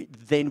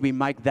then we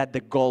make that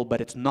the goal, but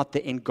it's not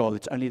the end goal.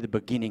 It's only the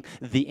beginning.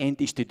 The end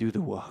is to do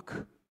the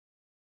work.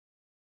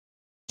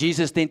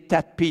 Jesus then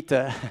tapped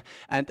Peter,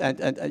 and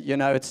you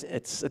know,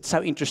 it's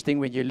so interesting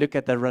when you look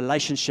at the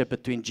relationship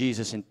between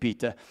Jesus and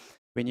Peter.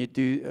 When you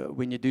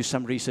do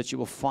some research, you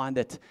will find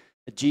that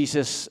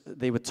Jesus,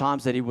 there were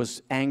times that he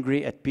was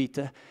angry at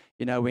Peter,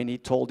 you know, when he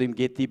told him,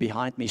 "Get thee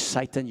behind me,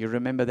 Satan." You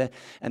remember that?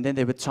 And then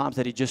there were times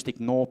that he just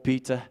ignored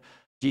Peter.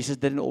 Jesus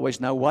didn't always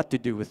know what to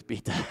do with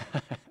Peter.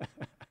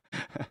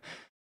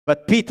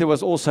 But Peter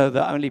was also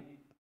the only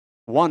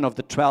one of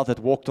the 12 that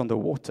walked on the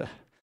water.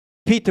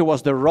 Peter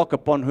was the rock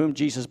upon whom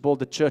Jesus built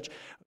the church.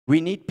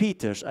 We need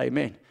Peters,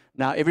 amen.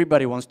 Now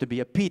everybody wants to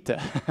be a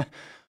Peter.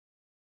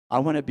 I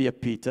want to be a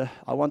Peter.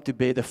 I want to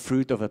bear the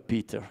fruit of a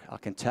Peter. I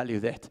can tell you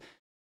that.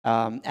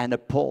 And a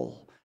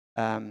Paul,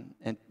 and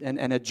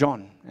a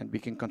John, and we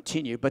can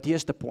continue. But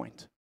here's the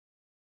point.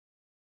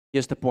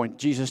 Here's the point.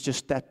 Jesus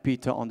just tapped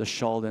Peter on the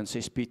shoulder and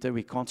says, "Peter,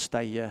 we can't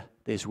stay here.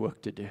 There's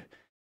work to do."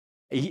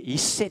 He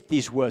said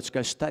these words.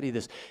 Go study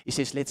this. He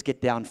says, "Let's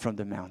get down from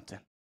the mountain."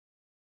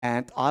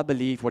 And I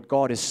believe what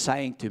God is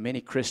saying to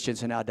many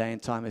Christians in our day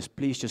and time is,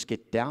 please just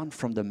get down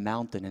from the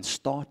mountain and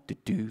start to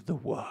do the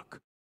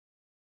work.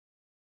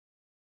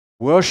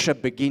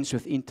 Worship begins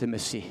with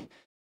intimacy,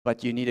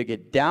 but you need to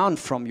get down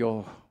from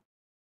your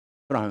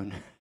throne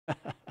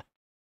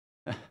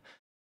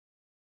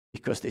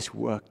because there's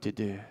work to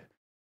do.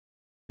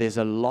 There's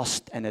a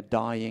lost and a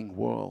dying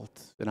world,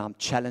 and I'm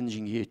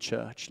challenging you,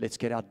 church. Let's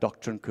get our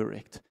doctrine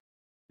correct.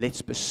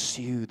 Let's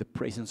pursue the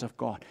presence of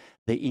God,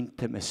 the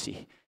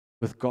intimacy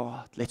with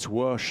God. Let's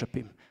worship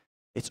Him.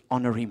 Let's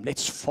honor Him.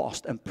 Let's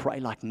fast and pray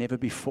like never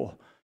before.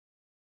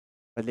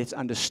 But let's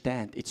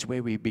understand it's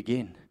where we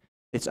begin.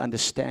 Let's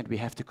understand we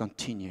have to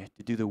continue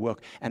to do the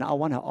work. And I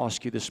want to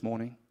ask you this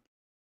morning,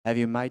 have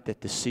you made that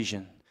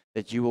decision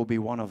that you will be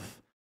one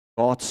of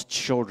God's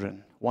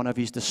children, one of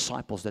His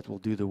disciples that will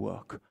do the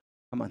work?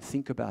 Come on,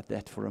 think about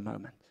that for a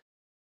moment.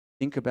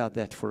 Think about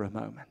that for a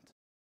moment.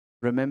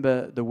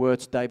 Remember the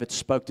words David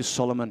spoke to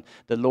Solomon,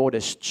 "The Lord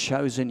has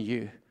chosen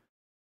you.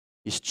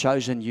 He's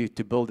chosen you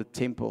to build a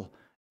temple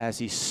as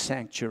His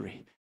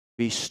sanctuary.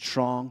 Be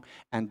strong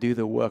and do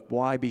the work."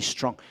 Why be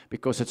strong?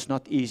 Because it's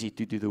not easy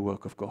to do the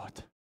work of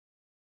God.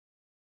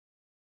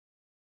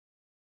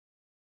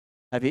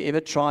 Have you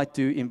ever tried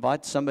to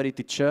invite somebody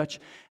to church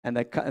and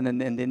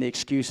then the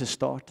excuses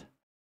start?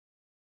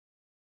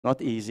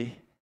 Not easy.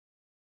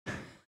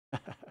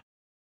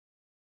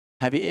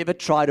 Have you ever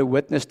tried to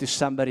witness to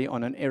somebody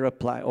on an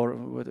aeroplane, or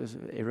what is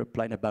it,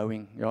 aeroplane, a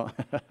Boeing? Yeah.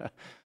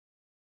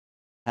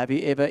 Have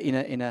you ever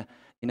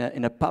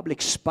in a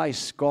public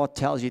space, God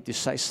tells you to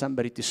say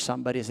somebody to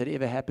somebody? Has it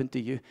ever happened to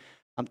you?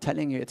 I'm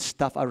telling you, it's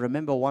tough. I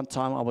remember one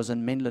time I was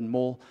in Menlyn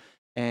Mall,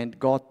 and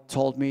God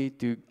told me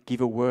to give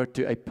a word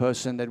to a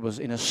person that was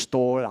in a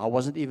store. I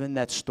wasn't even in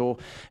that store.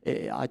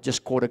 I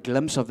just caught a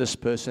glimpse of this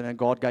person, and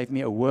God gave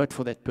me a word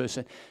for that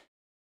person.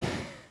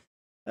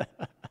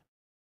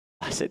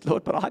 I said,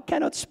 "Lord, but I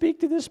cannot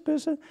speak to this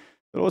person."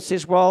 The Lord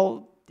says,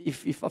 "Well,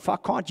 if I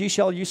can't, you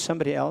shall use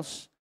somebody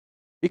else.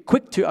 Be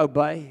quick to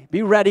obey.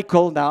 Be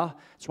radical now.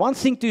 It's one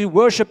thing to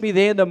worship me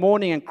there in the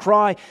morning and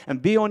cry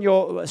and be on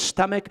your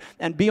stomach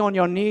and be on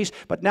your knees.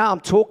 But now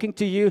I'm talking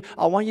to you.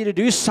 I want you to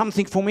do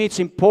something for me. It's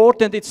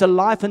important. It's a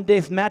life and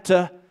death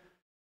matter."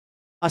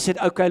 I said,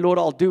 "Okay, Lord,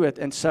 I'll do it."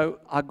 And so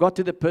I got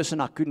to the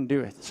person. I couldn't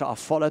do it. So I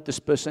followed this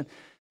person.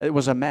 It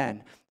was a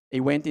man. He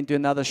went into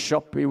another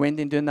shop. We went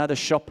into another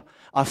shop.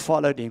 I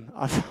followed him.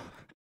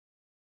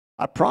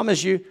 I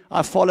promise you,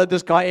 I followed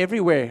this guy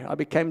everywhere. I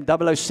became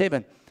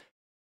 007.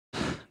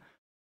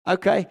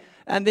 Okay.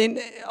 And then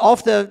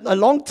after a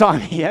long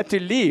time, he had to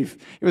leave.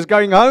 He was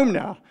going home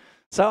now.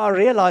 So I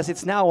realized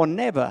it's now or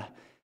never.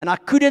 And I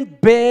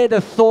couldn't bear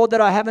the thought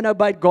that I haven't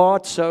obeyed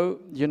God.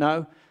 So, you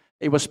know,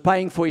 he was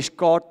paying for his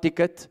car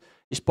ticket,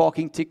 his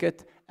parking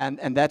ticket.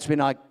 And that's when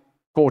I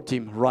caught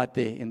him right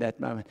there in that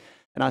moment.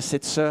 And I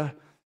said, "Sir,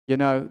 you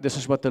know, this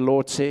is what the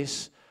Lord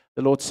says.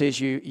 The Lord says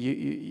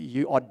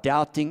you are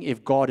doubting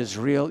if God is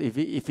real, if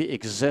He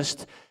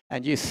exists,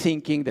 and you're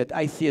thinking that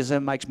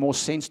atheism makes more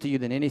sense to you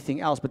than anything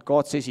else. But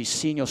God says He's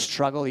seen your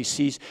struggle. He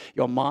sees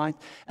your mind."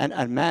 And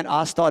man,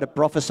 I started to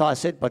prophesy. I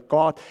said, "But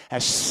God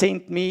has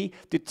sent me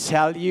to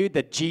tell you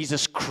that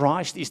Jesus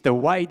Christ is the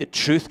way, the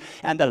truth,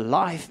 and the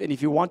life. And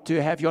if you want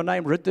to have your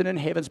name written in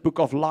heaven's book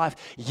of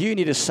life, you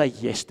need to say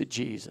yes to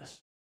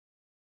Jesus."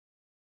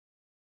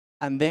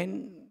 And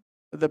then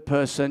the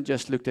person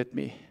just looked at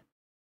me,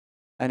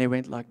 and he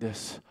went like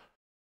this.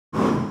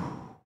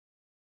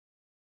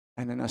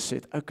 And then I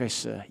said, "Okay,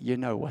 sir, you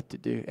know what to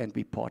do," and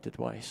we parted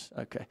ways.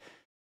 Okay.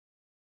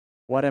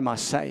 What am I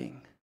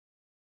saying?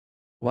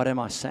 What am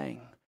I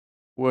saying?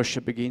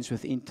 Worship begins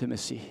with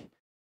intimacy,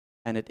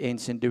 and it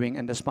ends in doing.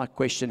 And that's my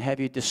question. Have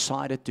you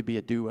decided to be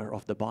a doer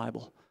of the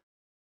Bible?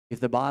 If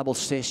the Bible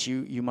says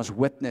you must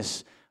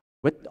witness,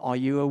 are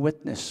you a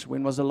witness?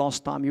 When was the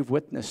last time you've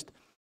witnessed?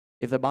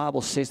 If the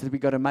Bible says that we've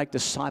got to make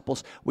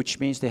disciples, which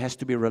means there has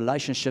to be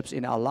relationships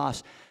in our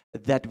lives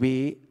that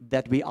we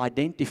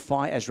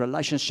identify as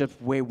relationships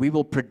where we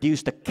will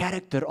produce the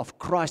character of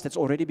Christ that's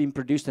already been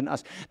produced in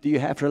us. Do you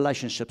have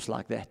relationships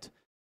like that?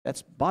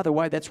 By the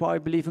way, that's why I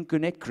believe in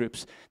connect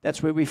groups.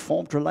 That's where we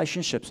formed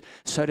relationships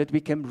so that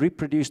we can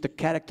reproduce the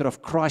character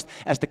of Christ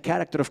as the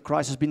character of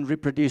Christ has been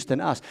reproduced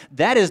in us.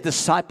 That is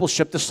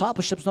discipleship.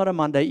 Discipleship's not a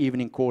Monday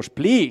evening course,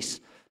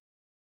 please.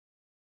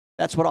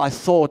 That's what I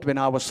thought when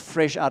I was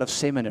fresh out of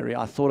seminary.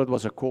 I thought it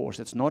was a course.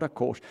 It's not a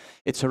course.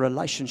 It's a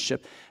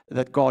relationship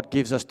that God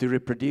gives us to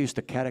reproduce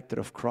the character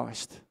of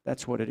Christ.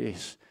 That's what it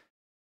is.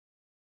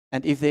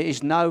 And if there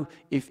is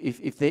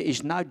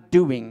no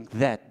doing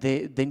that,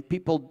 then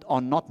people are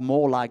not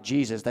more like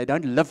Jesus. They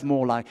don't live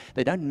more like,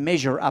 they don't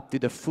measure up to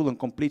the full and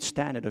complete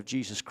standard of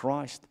Jesus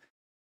Christ.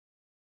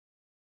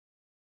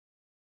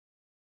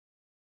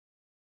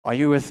 Are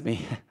you with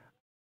me?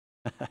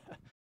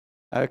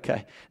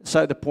 Okay.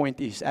 So the point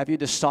is, have you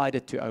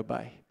decided to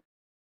obey?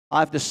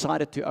 I've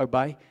decided to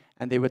obey,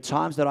 and there were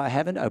times that I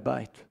haven't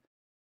obeyed.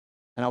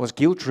 And I was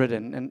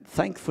guilt-ridden, and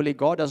thankfully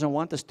God doesn't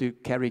want us to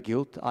carry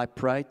guilt. I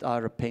prayed, I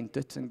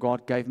repented, and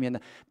God gave me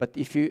but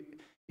if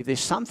there's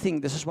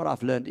something, this is what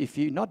I've learned, if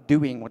you're not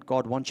doing what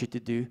God wants you to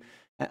do,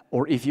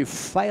 or if you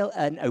fail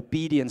an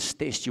obedience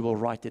test, you will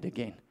write it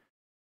again.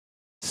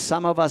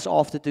 Some of us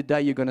after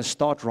today, you're going to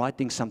start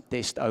writing some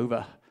test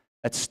over.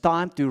 It's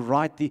time to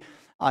write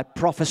I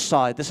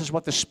prophesy. This is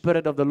what the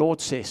Spirit of the Lord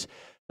says.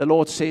 The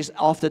Lord says,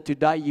 after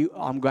today,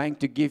 I'm going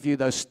to give you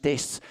those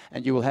tests,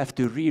 and you will have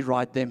to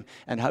rewrite them,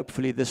 and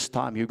hopefully this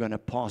time you're going to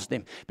pass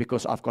them,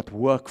 because I've got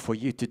work for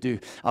you to do.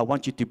 I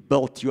want you to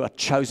build. You are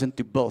chosen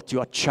to build. You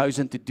are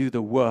chosen to do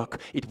the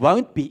work. It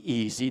won't be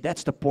easy.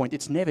 That's the point.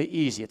 It's never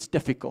easy. It's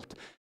difficult.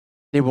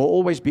 There will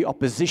always be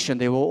opposition.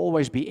 There will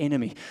always be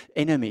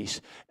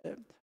enemies.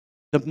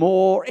 The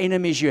more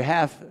enemies you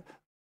have,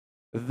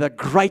 the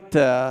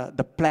greater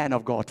the plan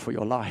of God for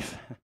your life.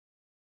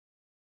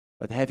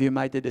 But have you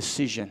made the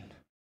decision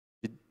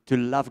to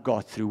love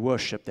God through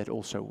worship that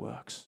also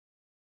works?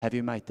 Have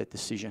you made that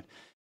decision?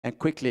 And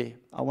quickly,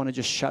 I want to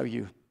just show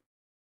you.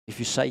 If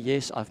you say,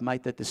 yes, I've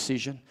made that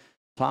decision.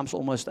 Time's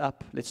almost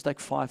up. Let's take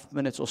 5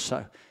 minutes or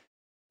so.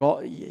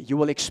 God, you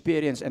will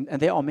experience, and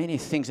there are many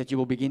things that you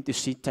will begin to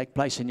see take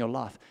place in your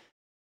life.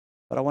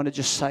 But I want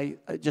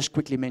to just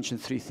quickly mention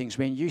 3 things.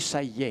 When you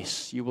say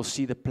yes, you will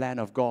see the plan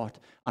of God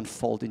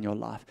unfold in your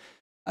life.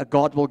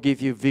 God will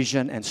give you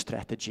vision and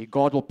strategy.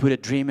 God will put a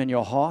dream in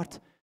your heart.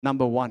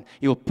 Number 1,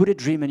 He will put a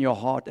dream in your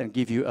heart and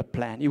give you a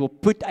plan. He will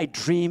put a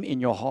dream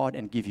in your heart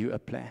and give you a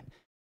plan.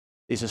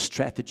 There's a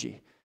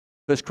strategy.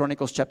 1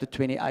 Chronicles chapter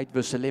 28,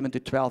 verse 11 to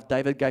 12,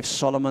 David gave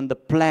Solomon the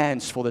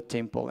plans for the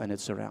temple and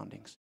its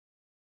surroundings,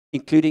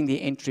 including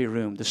the entry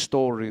room, the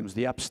storerooms,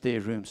 the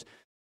upstairs rooms.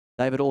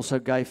 David also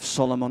gave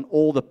Solomon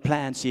all the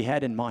plans he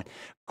had in mind.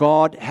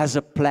 God has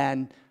a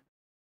plan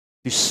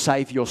to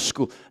save your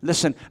school.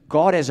 Listen,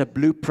 God has a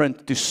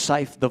blueprint to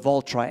save the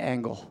Vol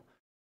Triangle.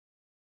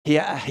 He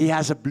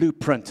has a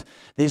blueprint.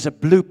 There's a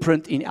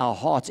blueprint in our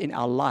hearts, in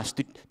our lives,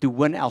 to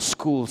win our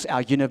schools,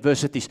 our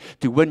universities,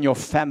 to win your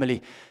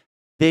family.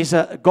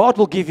 God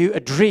will give you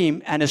a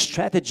dream and a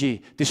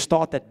strategy to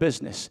start that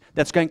business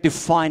that's going to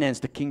finance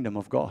the kingdom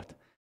of God.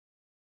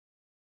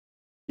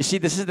 You see,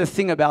 this is the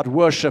thing about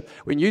worship.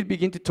 When you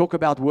begin to talk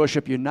about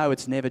worship, you know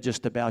it's never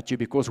just about you,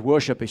 because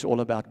worship is all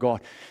about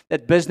God.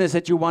 That business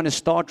that you want to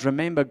start,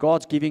 remember,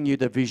 God's giving you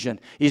the vision.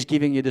 He's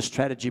giving you the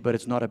strategy, but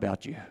it's not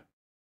about you.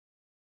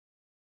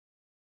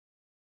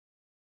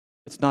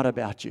 It's not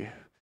about you.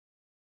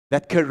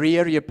 That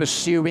career you're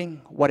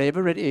pursuing,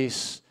 whatever it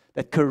is,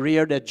 that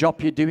career, that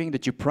job you're doing,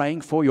 that you're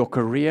praying for, your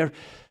career,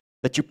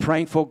 that you're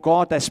praying for,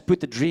 God has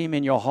put a dream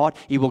in your heart.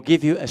 He will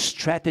give you a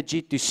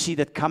strategy to see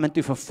that come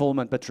into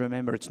fulfillment. But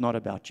remember, it's not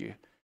about you.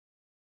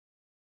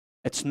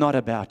 It's not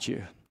about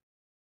you.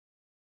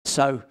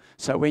 So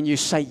when you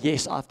say,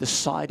 yes, I've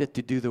decided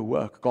to do the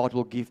work, God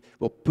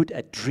will put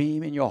a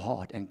dream in your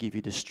heart and give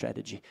you the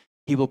strategy.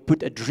 He will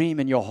put a dream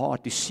in your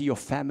heart to see your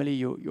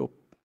family,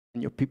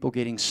 and your people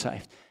getting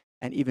saved,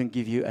 and even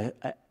give you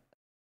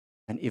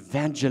an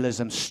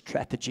evangelism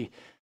strategy.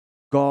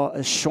 God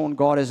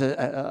has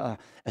a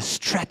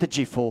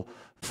strategy for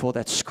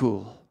that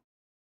school.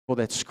 For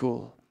that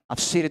school. I've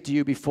said it to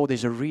you before,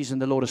 there's a reason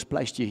the Lord has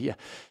placed you here.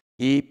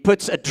 He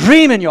puts a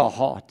dream in your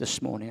heart this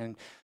morning and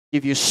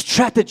give you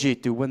strategy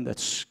to win that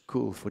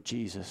school for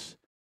Jesus.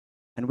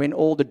 And when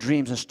all the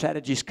dreams and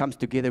strategies comes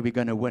together, we're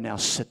going to win our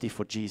city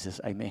for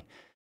Jesus. Amen.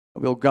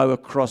 We'll go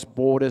across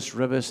borders,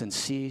 rivers, and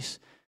seas.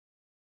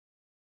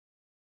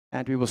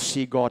 And we will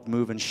see God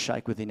move and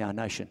shake within our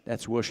nation.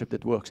 That's worship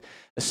that works.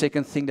 The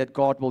second thing that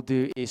God will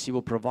do is He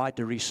will provide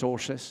the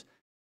resources.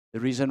 The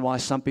reason why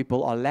some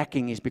people are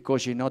lacking is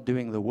because you're not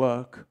doing the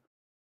work.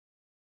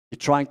 You're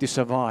trying to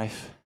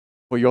survive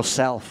for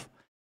yourself.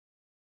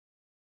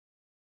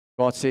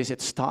 God says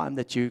it's time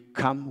that you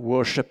come,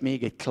 worship me,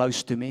 get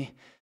close to me,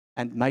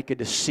 and make a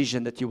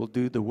decision that you will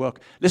do the work.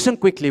 Listen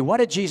quickly, what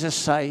did Jesus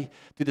say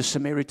to the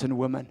Samaritan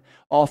woman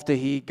after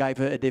He gave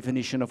her a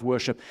definition of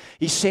worship?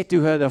 He said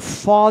to her, the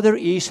Father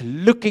is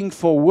looking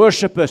for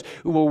worshipers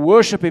who will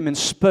worship Him in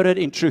spirit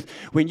and truth.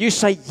 When you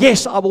say,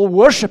 yes, I will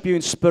worship you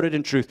in spirit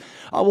and truth,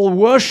 I will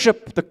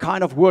worship the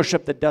kind of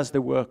worship that does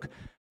the work,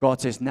 God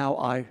says, now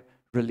I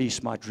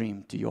release my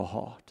dream to your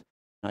heart.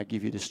 I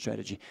give you the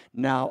strategy.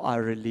 Now I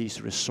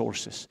release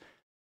resources.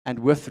 And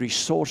with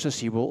resources,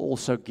 He will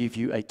also give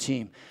you a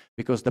team.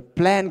 Because the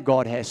plan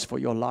God has for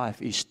your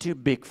life is too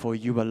big for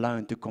you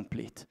alone to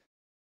complete.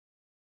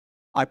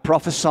 I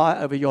prophesy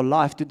over your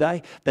life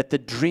today that the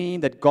dream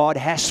that God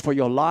has for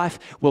your life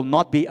will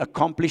not be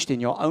accomplished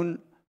in your own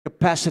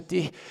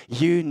capacity.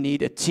 You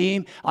need a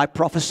team. I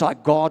prophesy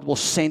God will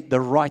send the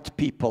right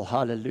people.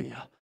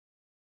 Hallelujah.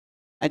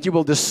 And you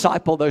will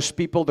disciple those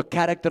people. The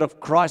character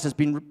of Christ has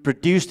been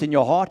produced in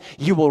your heart.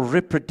 You will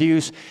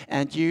reproduce,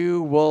 and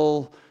you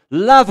will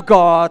love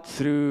God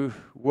through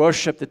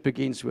worship that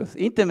begins with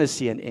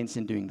intimacy and ends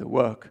in doing the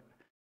work.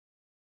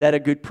 That a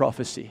good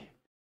prophecy.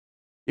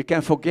 You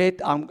can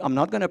forget, I'm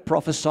not going to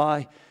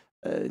prophesy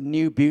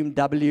new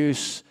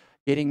BMWs,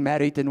 getting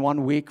married in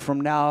 1 week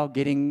from now,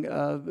 getting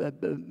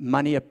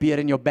money appear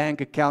in your bank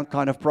account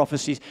kind of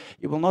prophecies.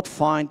 You will not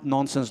find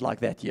nonsense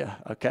like that here,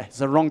 okay? It's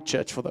the wrong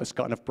church for those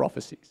kind of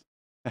prophecies.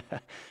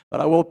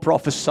 But I will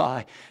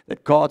prophesy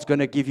that God's going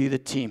to give you the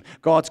team.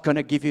 God's going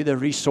to give you the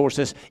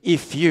resources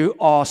if you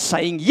are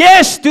saying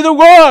yes to the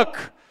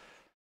work.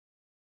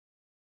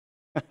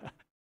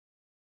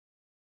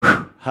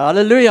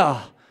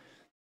 Hallelujah.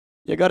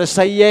 You got to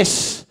say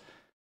yes.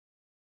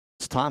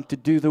 It's time to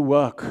do the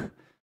work.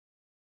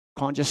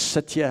 Can't just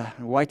sit here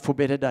and wait for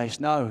better days.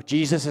 No,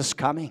 Jesus is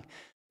coming.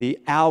 The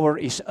hour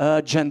is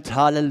urgent.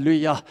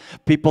 Hallelujah.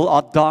 People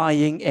are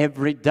dying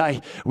every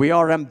day. We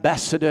are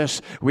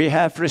ambassadors. We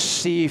have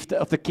received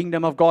of the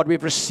kingdom of God.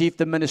 We've received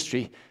the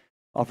ministry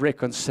of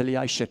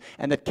reconciliation.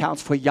 And it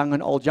counts for young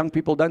and old. Young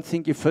people, don't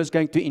think you're first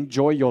going to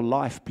enjoy your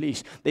life,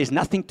 please. There's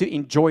nothing to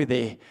enjoy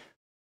there.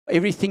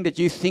 Everything that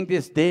you think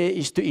is there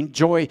is to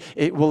enjoy.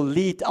 It will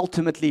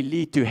ultimately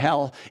lead to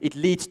hell. It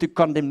leads to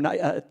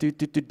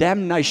to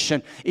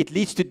damnation. It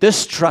leads to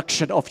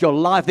destruction of your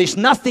life. There's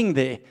nothing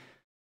there.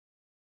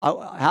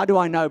 How do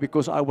I know?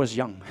 Because I was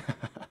young.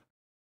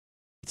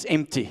 It's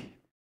empty.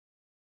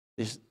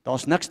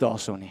 Daar's niks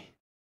daarso nie.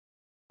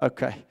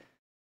 Okay.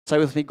 Say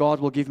with me, God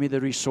will give me the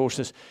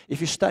resources.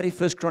 If you study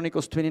 1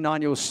 Chronicles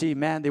 29, you'll see,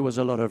 man, there was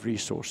a lot of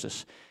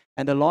resources.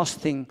 And the last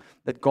thing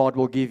that God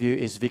will give you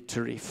is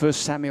victory. 1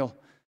 Samuel,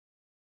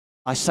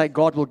 I say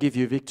God will give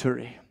you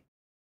victory.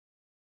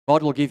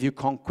 God will give you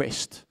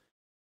conquest.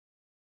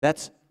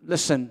 That's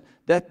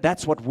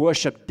what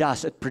worship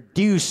does. It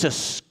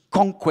produces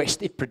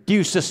conquest. It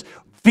produces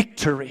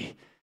victory.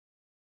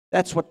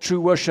 That's what true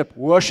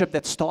worship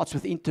that starts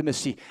with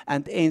intimacy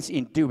and ends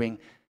in doing,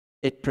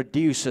 it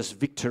produces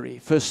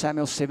victory. 1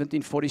 Samuel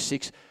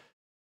 17:46.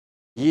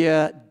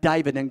 Here,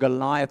 David and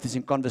Goliath is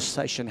in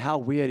conversation. How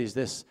weird is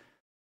this?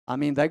 I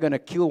mean, they're going to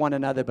kill one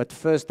another, but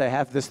first they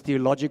have this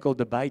theological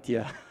debate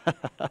here.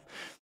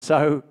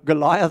 So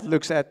Goliath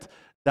looks at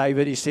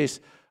David. He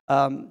says,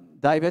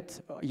 David,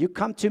 you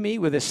come to me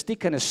with a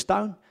stick and a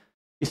stone.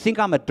 You think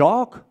I'm a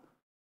dog?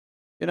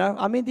 You know,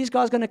 I mean, these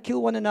guys are going to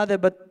kill one another,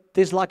 but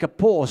there's like a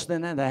pause.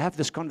 Then they have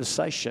this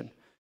conversation.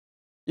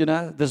 You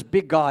know, this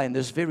big guy and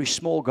this very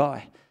small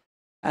guy.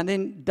 And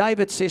then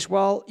David says,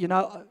 well, you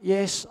know,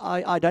 yes,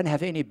 I don't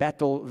have any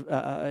battle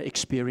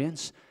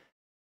experience.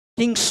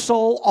 King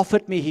Saul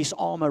offered me his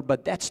armor,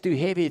 but that's too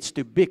heavy, it's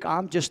too big.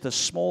 I'm just a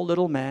small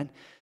little man.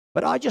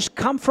 But I just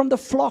come from the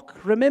flock.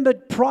 Remember,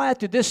 prior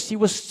to this, he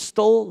was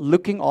still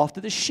looking after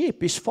the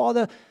sheep. His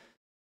father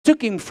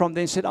took him from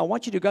there and said, I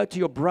want you to go to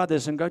your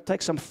brothers and go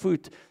take some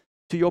food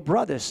to your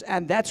brothers.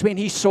 And that's when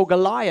he saw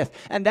Goliath.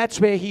 And that's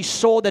where he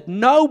saw that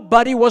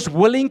nobody was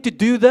willing to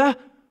do the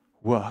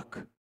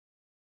work.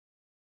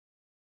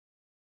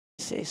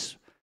 Says,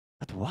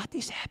 but what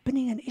is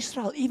happening in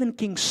Israel? Even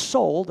King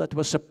Saul, that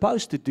was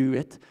supposed to do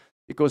it,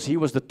 because he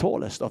was the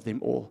tallest of them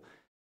all.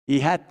 He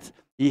had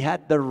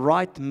the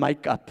right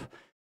makeup.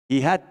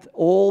 He had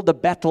all the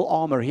battle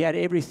armor. He had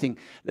everything.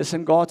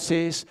 Listen, God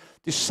says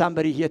to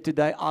somebody here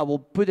today, I will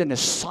put an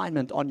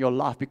assignment on your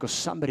life because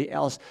somebody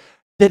else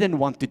didn't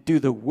want to do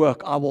the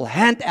work. I will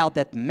hand out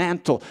that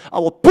mantle. I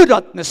will put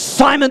an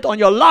assignment on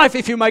your life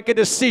if you make a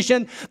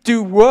decision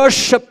to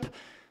worship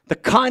the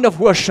kind of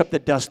worship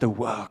that does the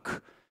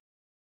work.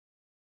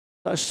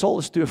 So Saul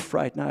is too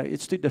afraid. No,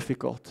 it's too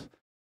difficult.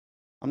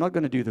 I'm not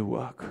going to do the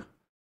work.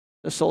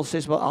 So Saul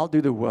says, well, I'll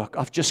do the work.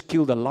 I've just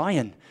killed a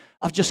lion.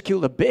 I've just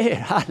killed a bear.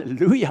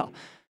 Hallelujah.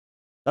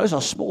 Those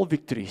are small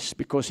victories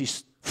because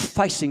he's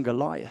facing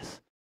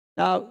Goliath.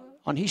 Now,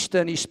 on his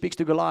turn, he speaks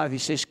to Goliath. He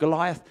says,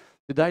 Goliath,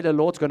 today the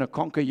Lord's going to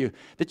conquer you.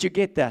 Did you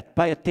get that?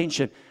 Pay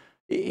attention.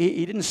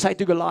 He didn't say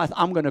to Goliath,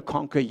 I'm going to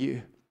conquer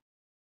you.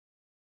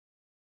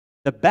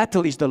 The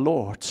battle is the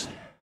Lord's.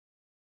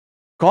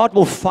 God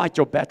will fight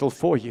your battle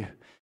for you.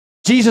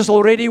 Jesus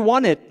already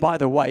won it, by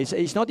the way. So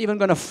he's not even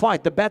going to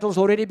fight. The battle's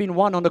already been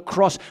won on the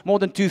cross more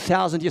than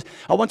 2,000 years.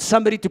 I want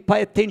somebody to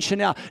pay attention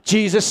now.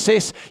 Jesus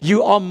says,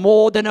 you are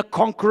more than a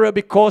conqueror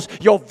because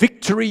your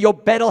victory, your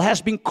battle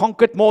has been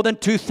conquered more than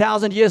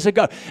 2,000 years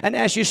ago. And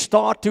as you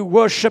start to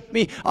worship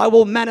me, I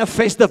will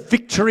manifest the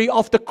victory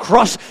of the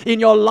cross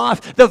in your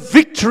life. The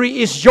victory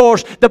is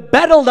yours. The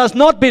battle does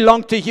not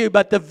belong to you,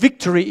 but the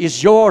victory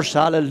is yours.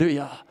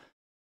 Hallelujah.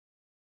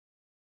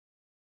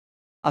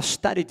 I've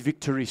studied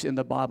victories in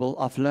the Bible.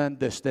 I've learned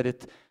this,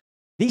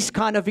 these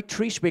kind of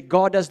victories where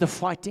God does the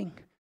fighting,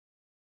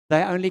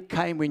 they only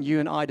came when you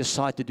and I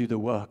decide to do the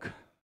work.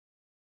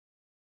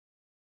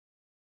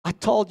 I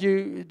told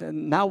you,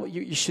 now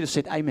you should have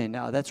said amen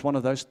now. That's one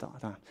of those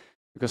times.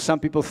 Because some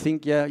people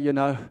think, yeah, you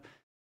know,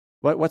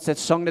 what's that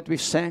song that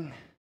we've sang?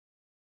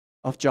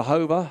 Of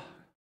Jehovah,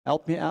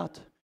 help me out.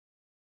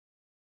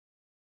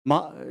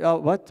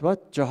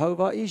 What?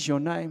 Jehovah is your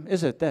name.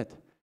 Is it that?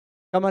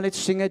 Come on, let's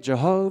sing it.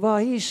 Jehovah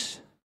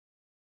is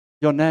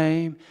your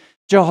name.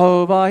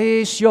 Jehovah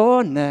is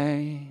your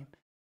name.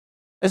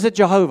 Is it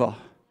Jehovah?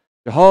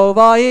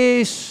 Jehovah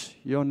is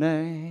your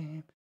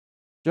name.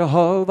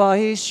 Jehovah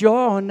is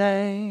your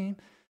name.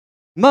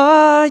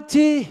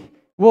 Mighty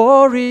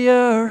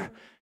warrior,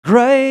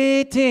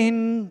 great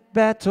in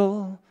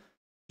battle.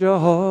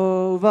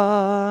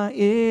 Jehovah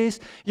is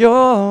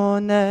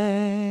your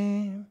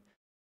name.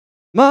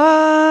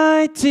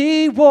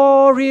 Mighty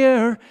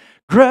warrior,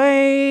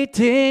 great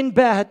in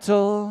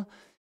battle.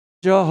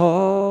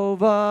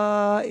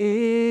 Jehovah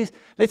is.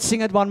 Let's sing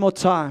it one more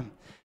time.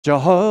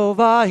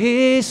 Jehovah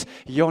is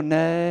your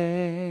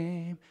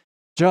name.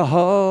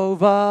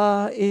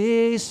 Jehovah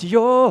is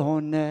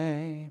your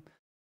name.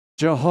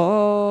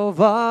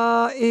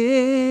 Jehovah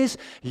is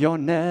your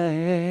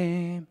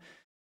name.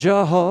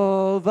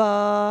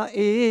 Jehovah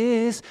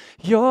is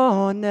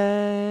your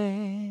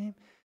name.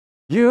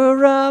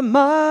 You're a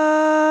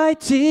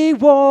mighty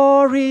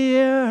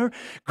warrior,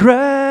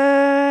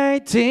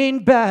 great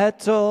in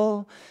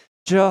battle.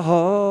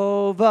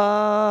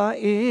 Jehovah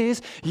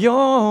is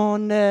your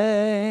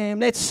name.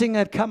 Let's sing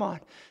it, come on.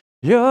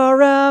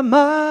 You're a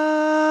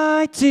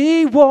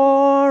mighty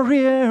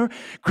warrior,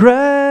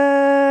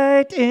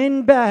 great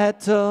in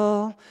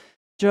battle.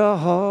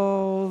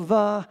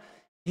 Jehovah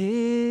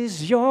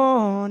is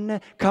your name.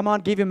 Come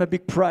on, give him a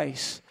big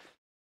praise.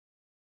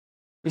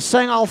 He's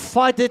saying, I'll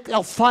fight it,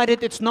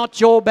 it's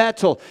not your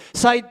battle.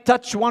 Say,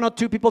 touch one or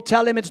two people,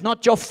 tell him it's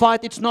not your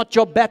fight, it's not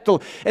your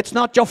battle. It's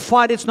not your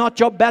fight, it's not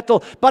your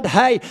battle. But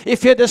hey,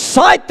 if you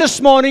decide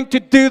this morning to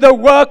do the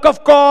work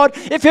of God,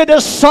 if you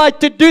decide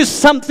to do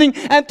something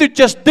and to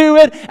just do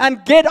it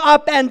and get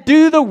up and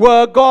do the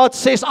work, God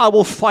says, I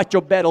will fight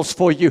your battles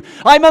for you.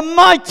 I'm a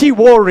mighty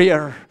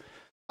warrior.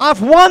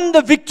 I've won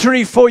the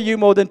victory for you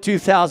more than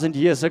 2,000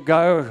 years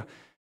ago.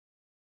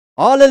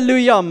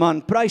 Hallelujah,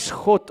 man. Prys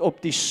God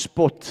op die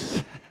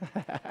spot.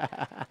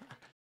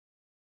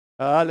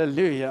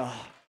 Hallelujah.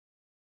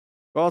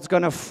 God's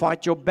going to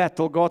fight your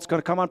battle. God's going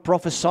to come and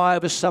prophesy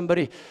over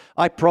somebody.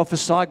 I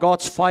prophesy.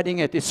 God's fighting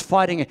it. It's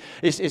fighting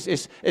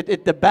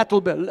it. The battle.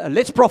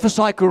 Let's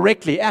prophesy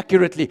correctly,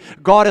 accurately.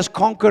 God has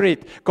conquered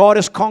it. God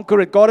has conquered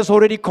it. God has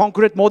already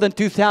conquered it more than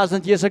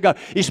 2,000 years ago.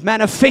 He's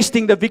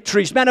manifesting the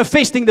victory. He's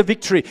manifesting the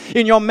victory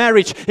in your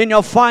marriage, in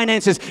your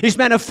finances. He's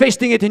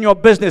manifesting it in your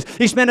business.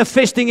 He's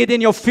manifesting it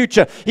in your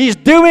future. He's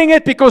doing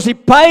it because He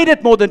paid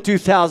it more than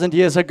 2,000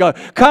 years ago.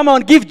 Come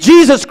on, give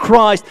Jesus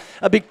Christ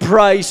a big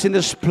praise in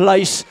this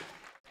place.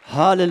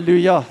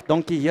 Hallelujah.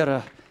 Dankie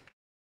Here.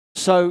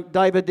 So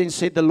David then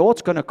said, the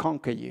Lord's going to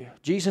conquer you.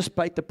 Jesus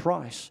paid the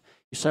price.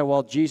 You say,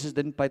 well, Jesus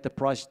didn't pay the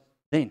price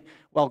then.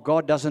 Well,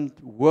 God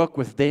doesn't work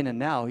with then and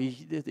now.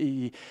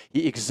 He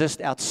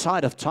exists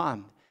outside of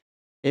time.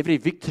 Every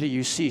victory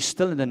you see is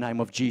still in the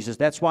name of Jesus.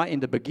 That's why in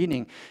the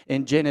beginning,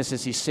 in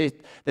Genesis, He said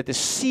that the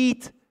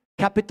seed,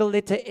 capital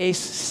letter S,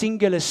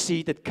 singular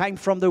seed that came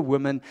from the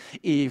woman,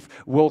 Eve,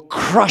 will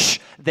crush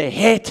the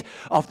head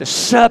of the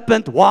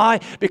serpent.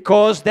 Why?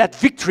 Because that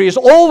victory has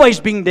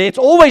always been there. It's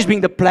always been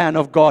the plan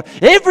of God.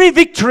 Every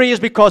victory is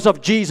because of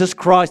Jesus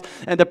Christ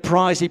and the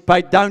price He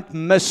paid. Don't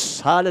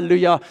miss.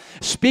 Hallelujah.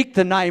 Speak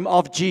the name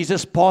of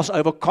Jesus.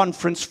 Passover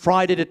conference,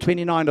 Friday the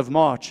 29th of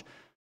March.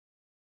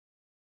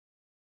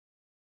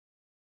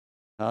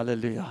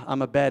 Hallelujah.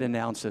 I'm a bad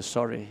announcer.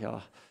 Sorry.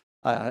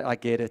 I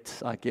get it.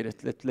 I get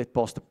it. Let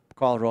Pastor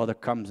Carl rather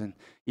comes and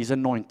he's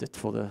anointed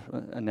for the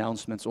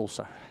announcements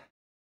also.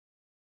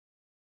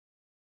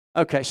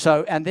 Okay,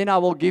 so, and then I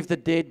will give the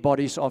dead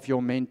bodies of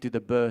your men to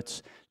the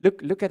birds.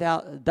 Look at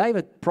how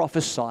David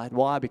prophesied.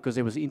 Why? Because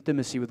there was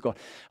intimacy with God.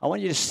 I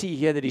want you to see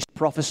here that he's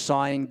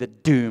prophesying the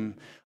doom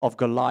of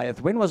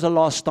Goliath. When was the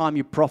last time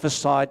you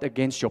prophesied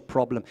against your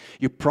problem?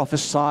 You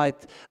prophesied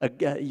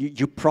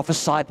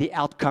the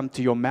outcome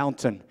to your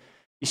mountain.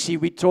 You see,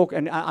 we talk,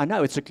 and I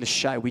know it's a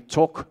cliche, we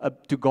talk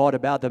to God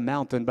about the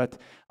mountain, but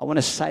I want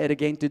to say it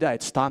again today.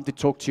 It's time to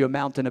talk to your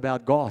mountain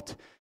about God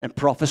and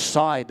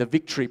prophesy the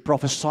victory,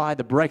 prophesy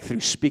the breakthrough,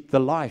 speak the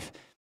life.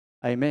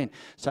 Amen.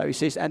 So he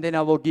says, and then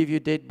I will give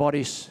you dead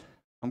bodies.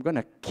 I'm going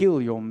to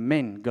kill your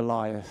men,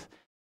 Goliath.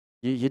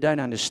 You don't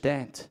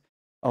understand.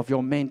 Of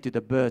your men to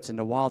the birds and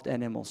the wild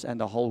animals, and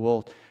the whole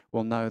world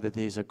will know that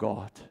there's a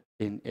God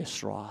in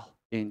Israel.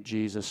 In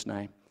Jesus'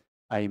 name,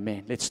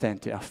 amen. Let's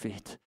stand to our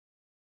feet.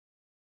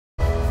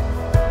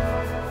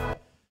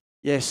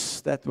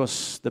 Yes, that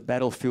was the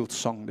battlefield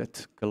song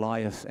that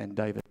Goliath and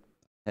David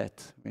had.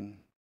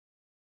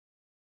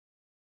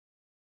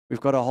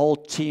 We've got a whole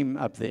team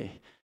up there,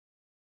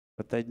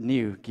 but they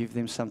knew, give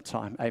them some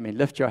time. Amen.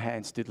 Lift your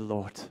hands to the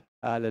Lord.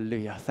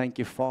 Hallelujah. Thank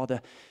you,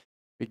 Father.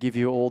 We give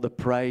you all the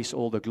praise,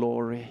 all the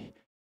glory.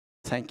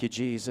 Thank you,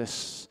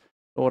 Jesus.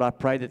 Lord, I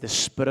pray that the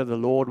Spirit of the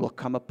Lord will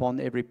come upon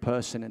every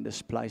person in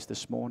this place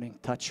this morning.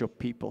 Touch your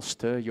people,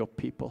 stir your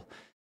people.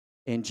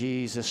 In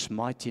Jesus'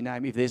 mighty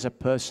name. If there's a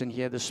person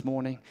here this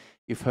morning,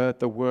 you've heard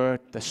the word,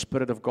 the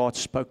Spirit of God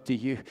spoke to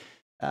you,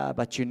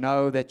 but you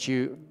know that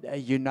you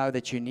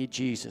need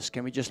Jesus.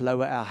 Can we just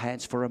lower our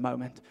hands for a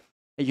moment?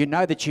 You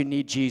know that you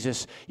need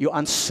Jesus. You're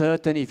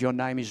uncertain if your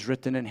name is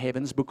written in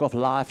heaven's book of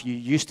life. You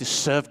used to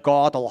serve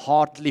God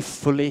wholeheartedly,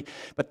 fully,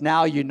 but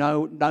now you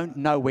don't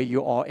know where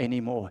you are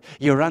anymore.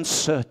 You're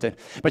uncertain,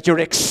 but you're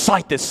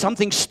excited.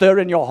 Something stirred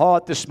in your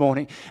heart this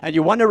morning, and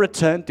you want to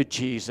return to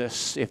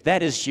Jesus. If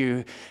that is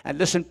you, and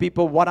listen,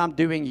 people, what I'm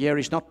doing here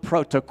is not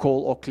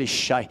protocol or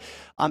cliche.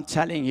 I'm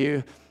telling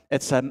you,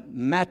 it's a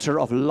matter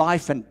of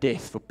life and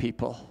death for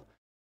people.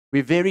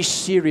 We're very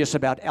serious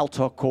about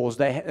altar calls,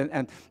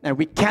 and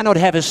we cannot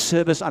have a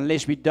service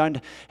unless we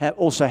don't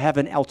also have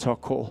an altar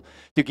call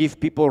to give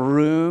people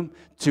room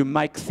to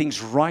make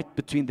things right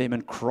between them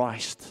and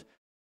Christ.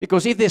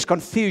 Because if there's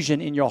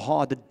confusion in your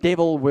heart, the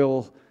devil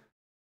will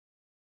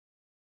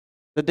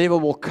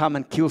come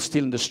and kill,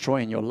 steal, and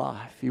destroy in your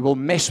life. He will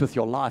mess with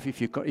your life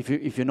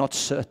if you're not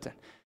certain.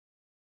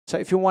 So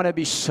if you want to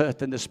be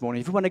certain this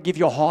morning, if you want to give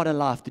your heart and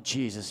life to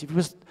Jesus, if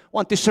you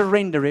want to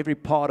surrender every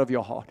part of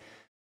your heart,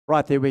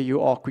 right there where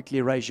you are,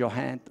 quickly raise your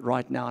hand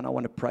right now, and I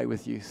want to pray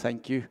with you.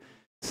 Thank you,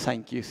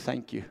 thank you,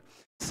 thank you,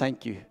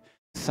 thank you,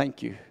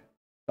 thank you.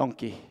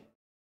 Donkey.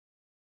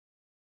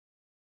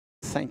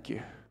 Thank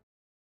you.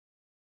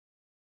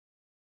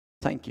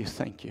 Thank you,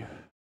 thank you.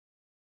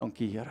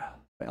 Donkey, Here,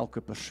 by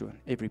elke persoon,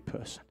 every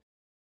person.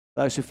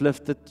 Those who've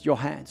lifted your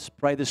hands,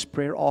 pray this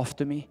prayer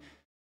after me.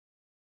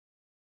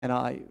 And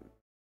I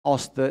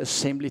ask the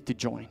assembly to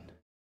join.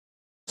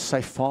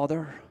 Say,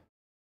 Father,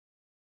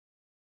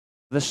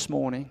 this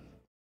morning,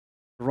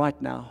 right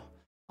now,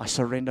 I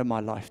surrender my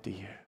life to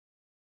you.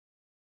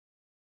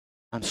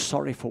 I'm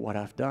sorry for what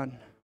I've done.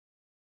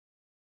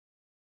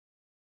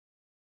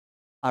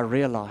 I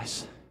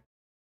realize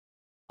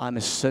I'm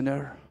a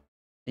sinner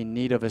in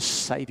need of a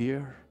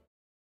Savior.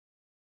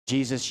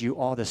 Jesus, you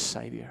are the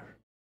Savior.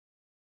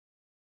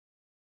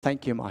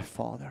 Thank you, my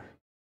Father,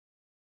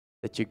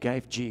 that you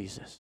gave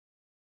Jesus.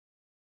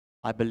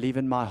 I believe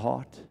in my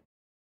heart,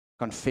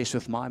 confess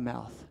with my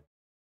mouth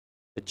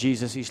that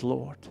Jesus is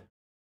Lord,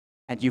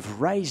 and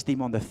you've raised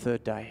him on the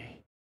third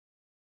day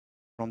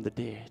from the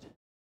dead.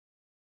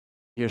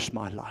 Here's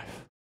my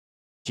life.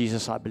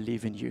 Jesus, I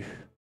believe in you.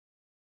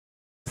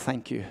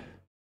 Thank you.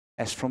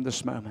 As from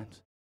this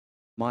moment,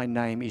 my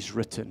name is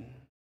written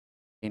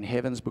in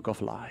heaven's book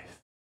of life.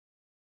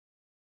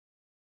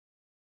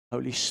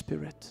 Holy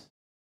Spirit,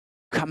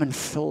 come and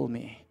fill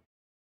me.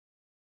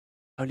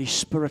 Holy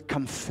Spirit,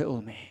 come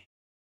fill me.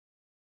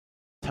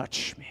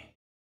 Touch me.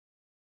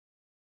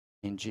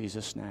 In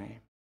Jesus' name.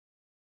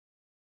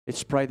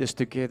 Let's pray this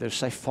together.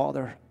 Say,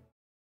 Father,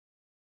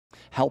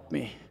 help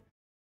me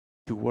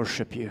to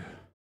worship you,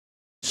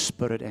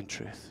 spirit and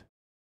truth.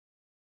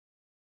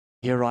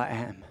 Here I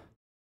am.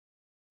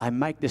 I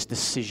make this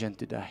decision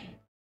today.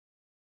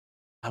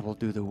 I will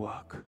do the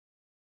work.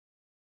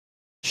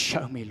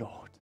 Show me,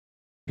 Lord.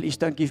 Please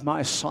don't give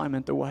my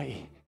assignment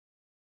away.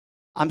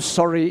 I'm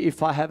sorry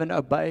if I haven't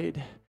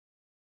obeyed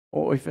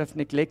or if I've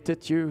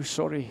neglected you.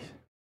 Sorry.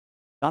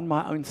 Done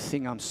my own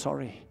thing. I'm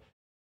sorry.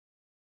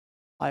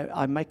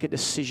 I make a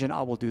decision.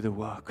 I will do the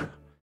work.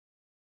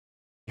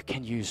 You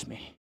can use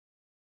me.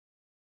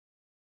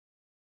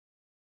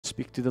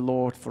 Speak to the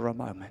Lord for a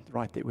moment,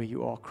 right there where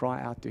you are.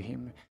 Cry out to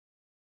him.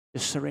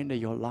 Just surrender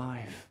your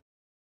life.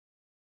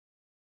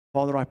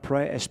 Father, I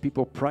pray as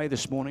people pray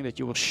this morning that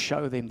you will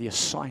show them the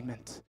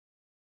assignment.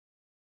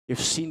 You've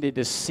seen their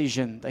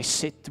decision.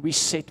 We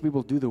said we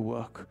will do the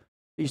work.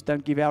 Please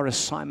don't give our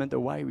assignment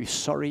away. We're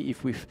sorry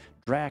if we've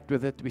dragged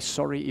with it. We're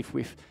sorry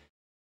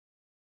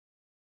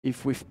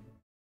if we've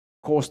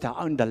caused our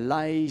own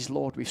delays.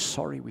 Lord, we're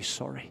sorry. We're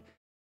sorry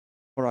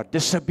for our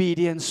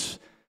disobedience,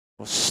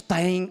 for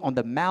staying on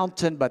the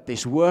mountain, but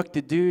there's work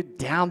to do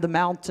down the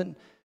mountain.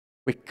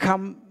 We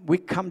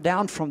come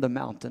down from the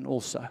mountain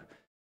also.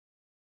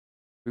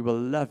 We will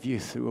love you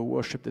through a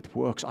worship that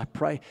works. I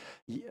pray,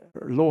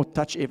 Lord,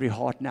 touch every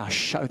heart now.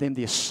 Show them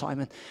the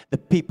assignment, the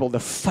people, the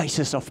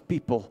faces of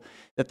people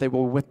that they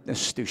will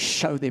witness to.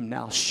 Show them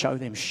now. Show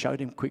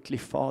them quickly,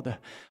 Father.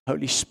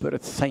 Holy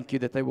Spirit, thank you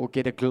that they will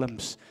get a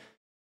glimpse.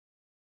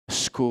 A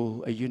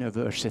school, a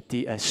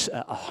university, a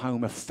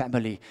home, a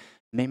family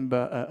member,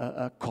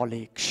 a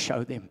colleague.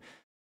 Show them.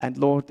 And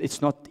Lord,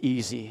 it's not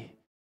easy,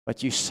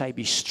 but you say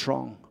be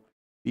strong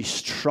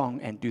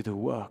and do the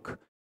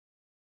work.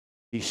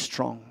 Be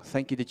strong.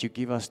 Thank you that you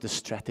give us the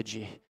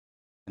strategy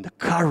and the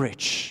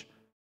courage.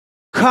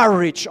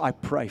 Courage, I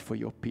pray for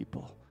your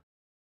people.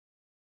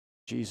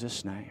 In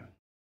Jesus' name,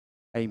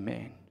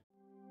 amen.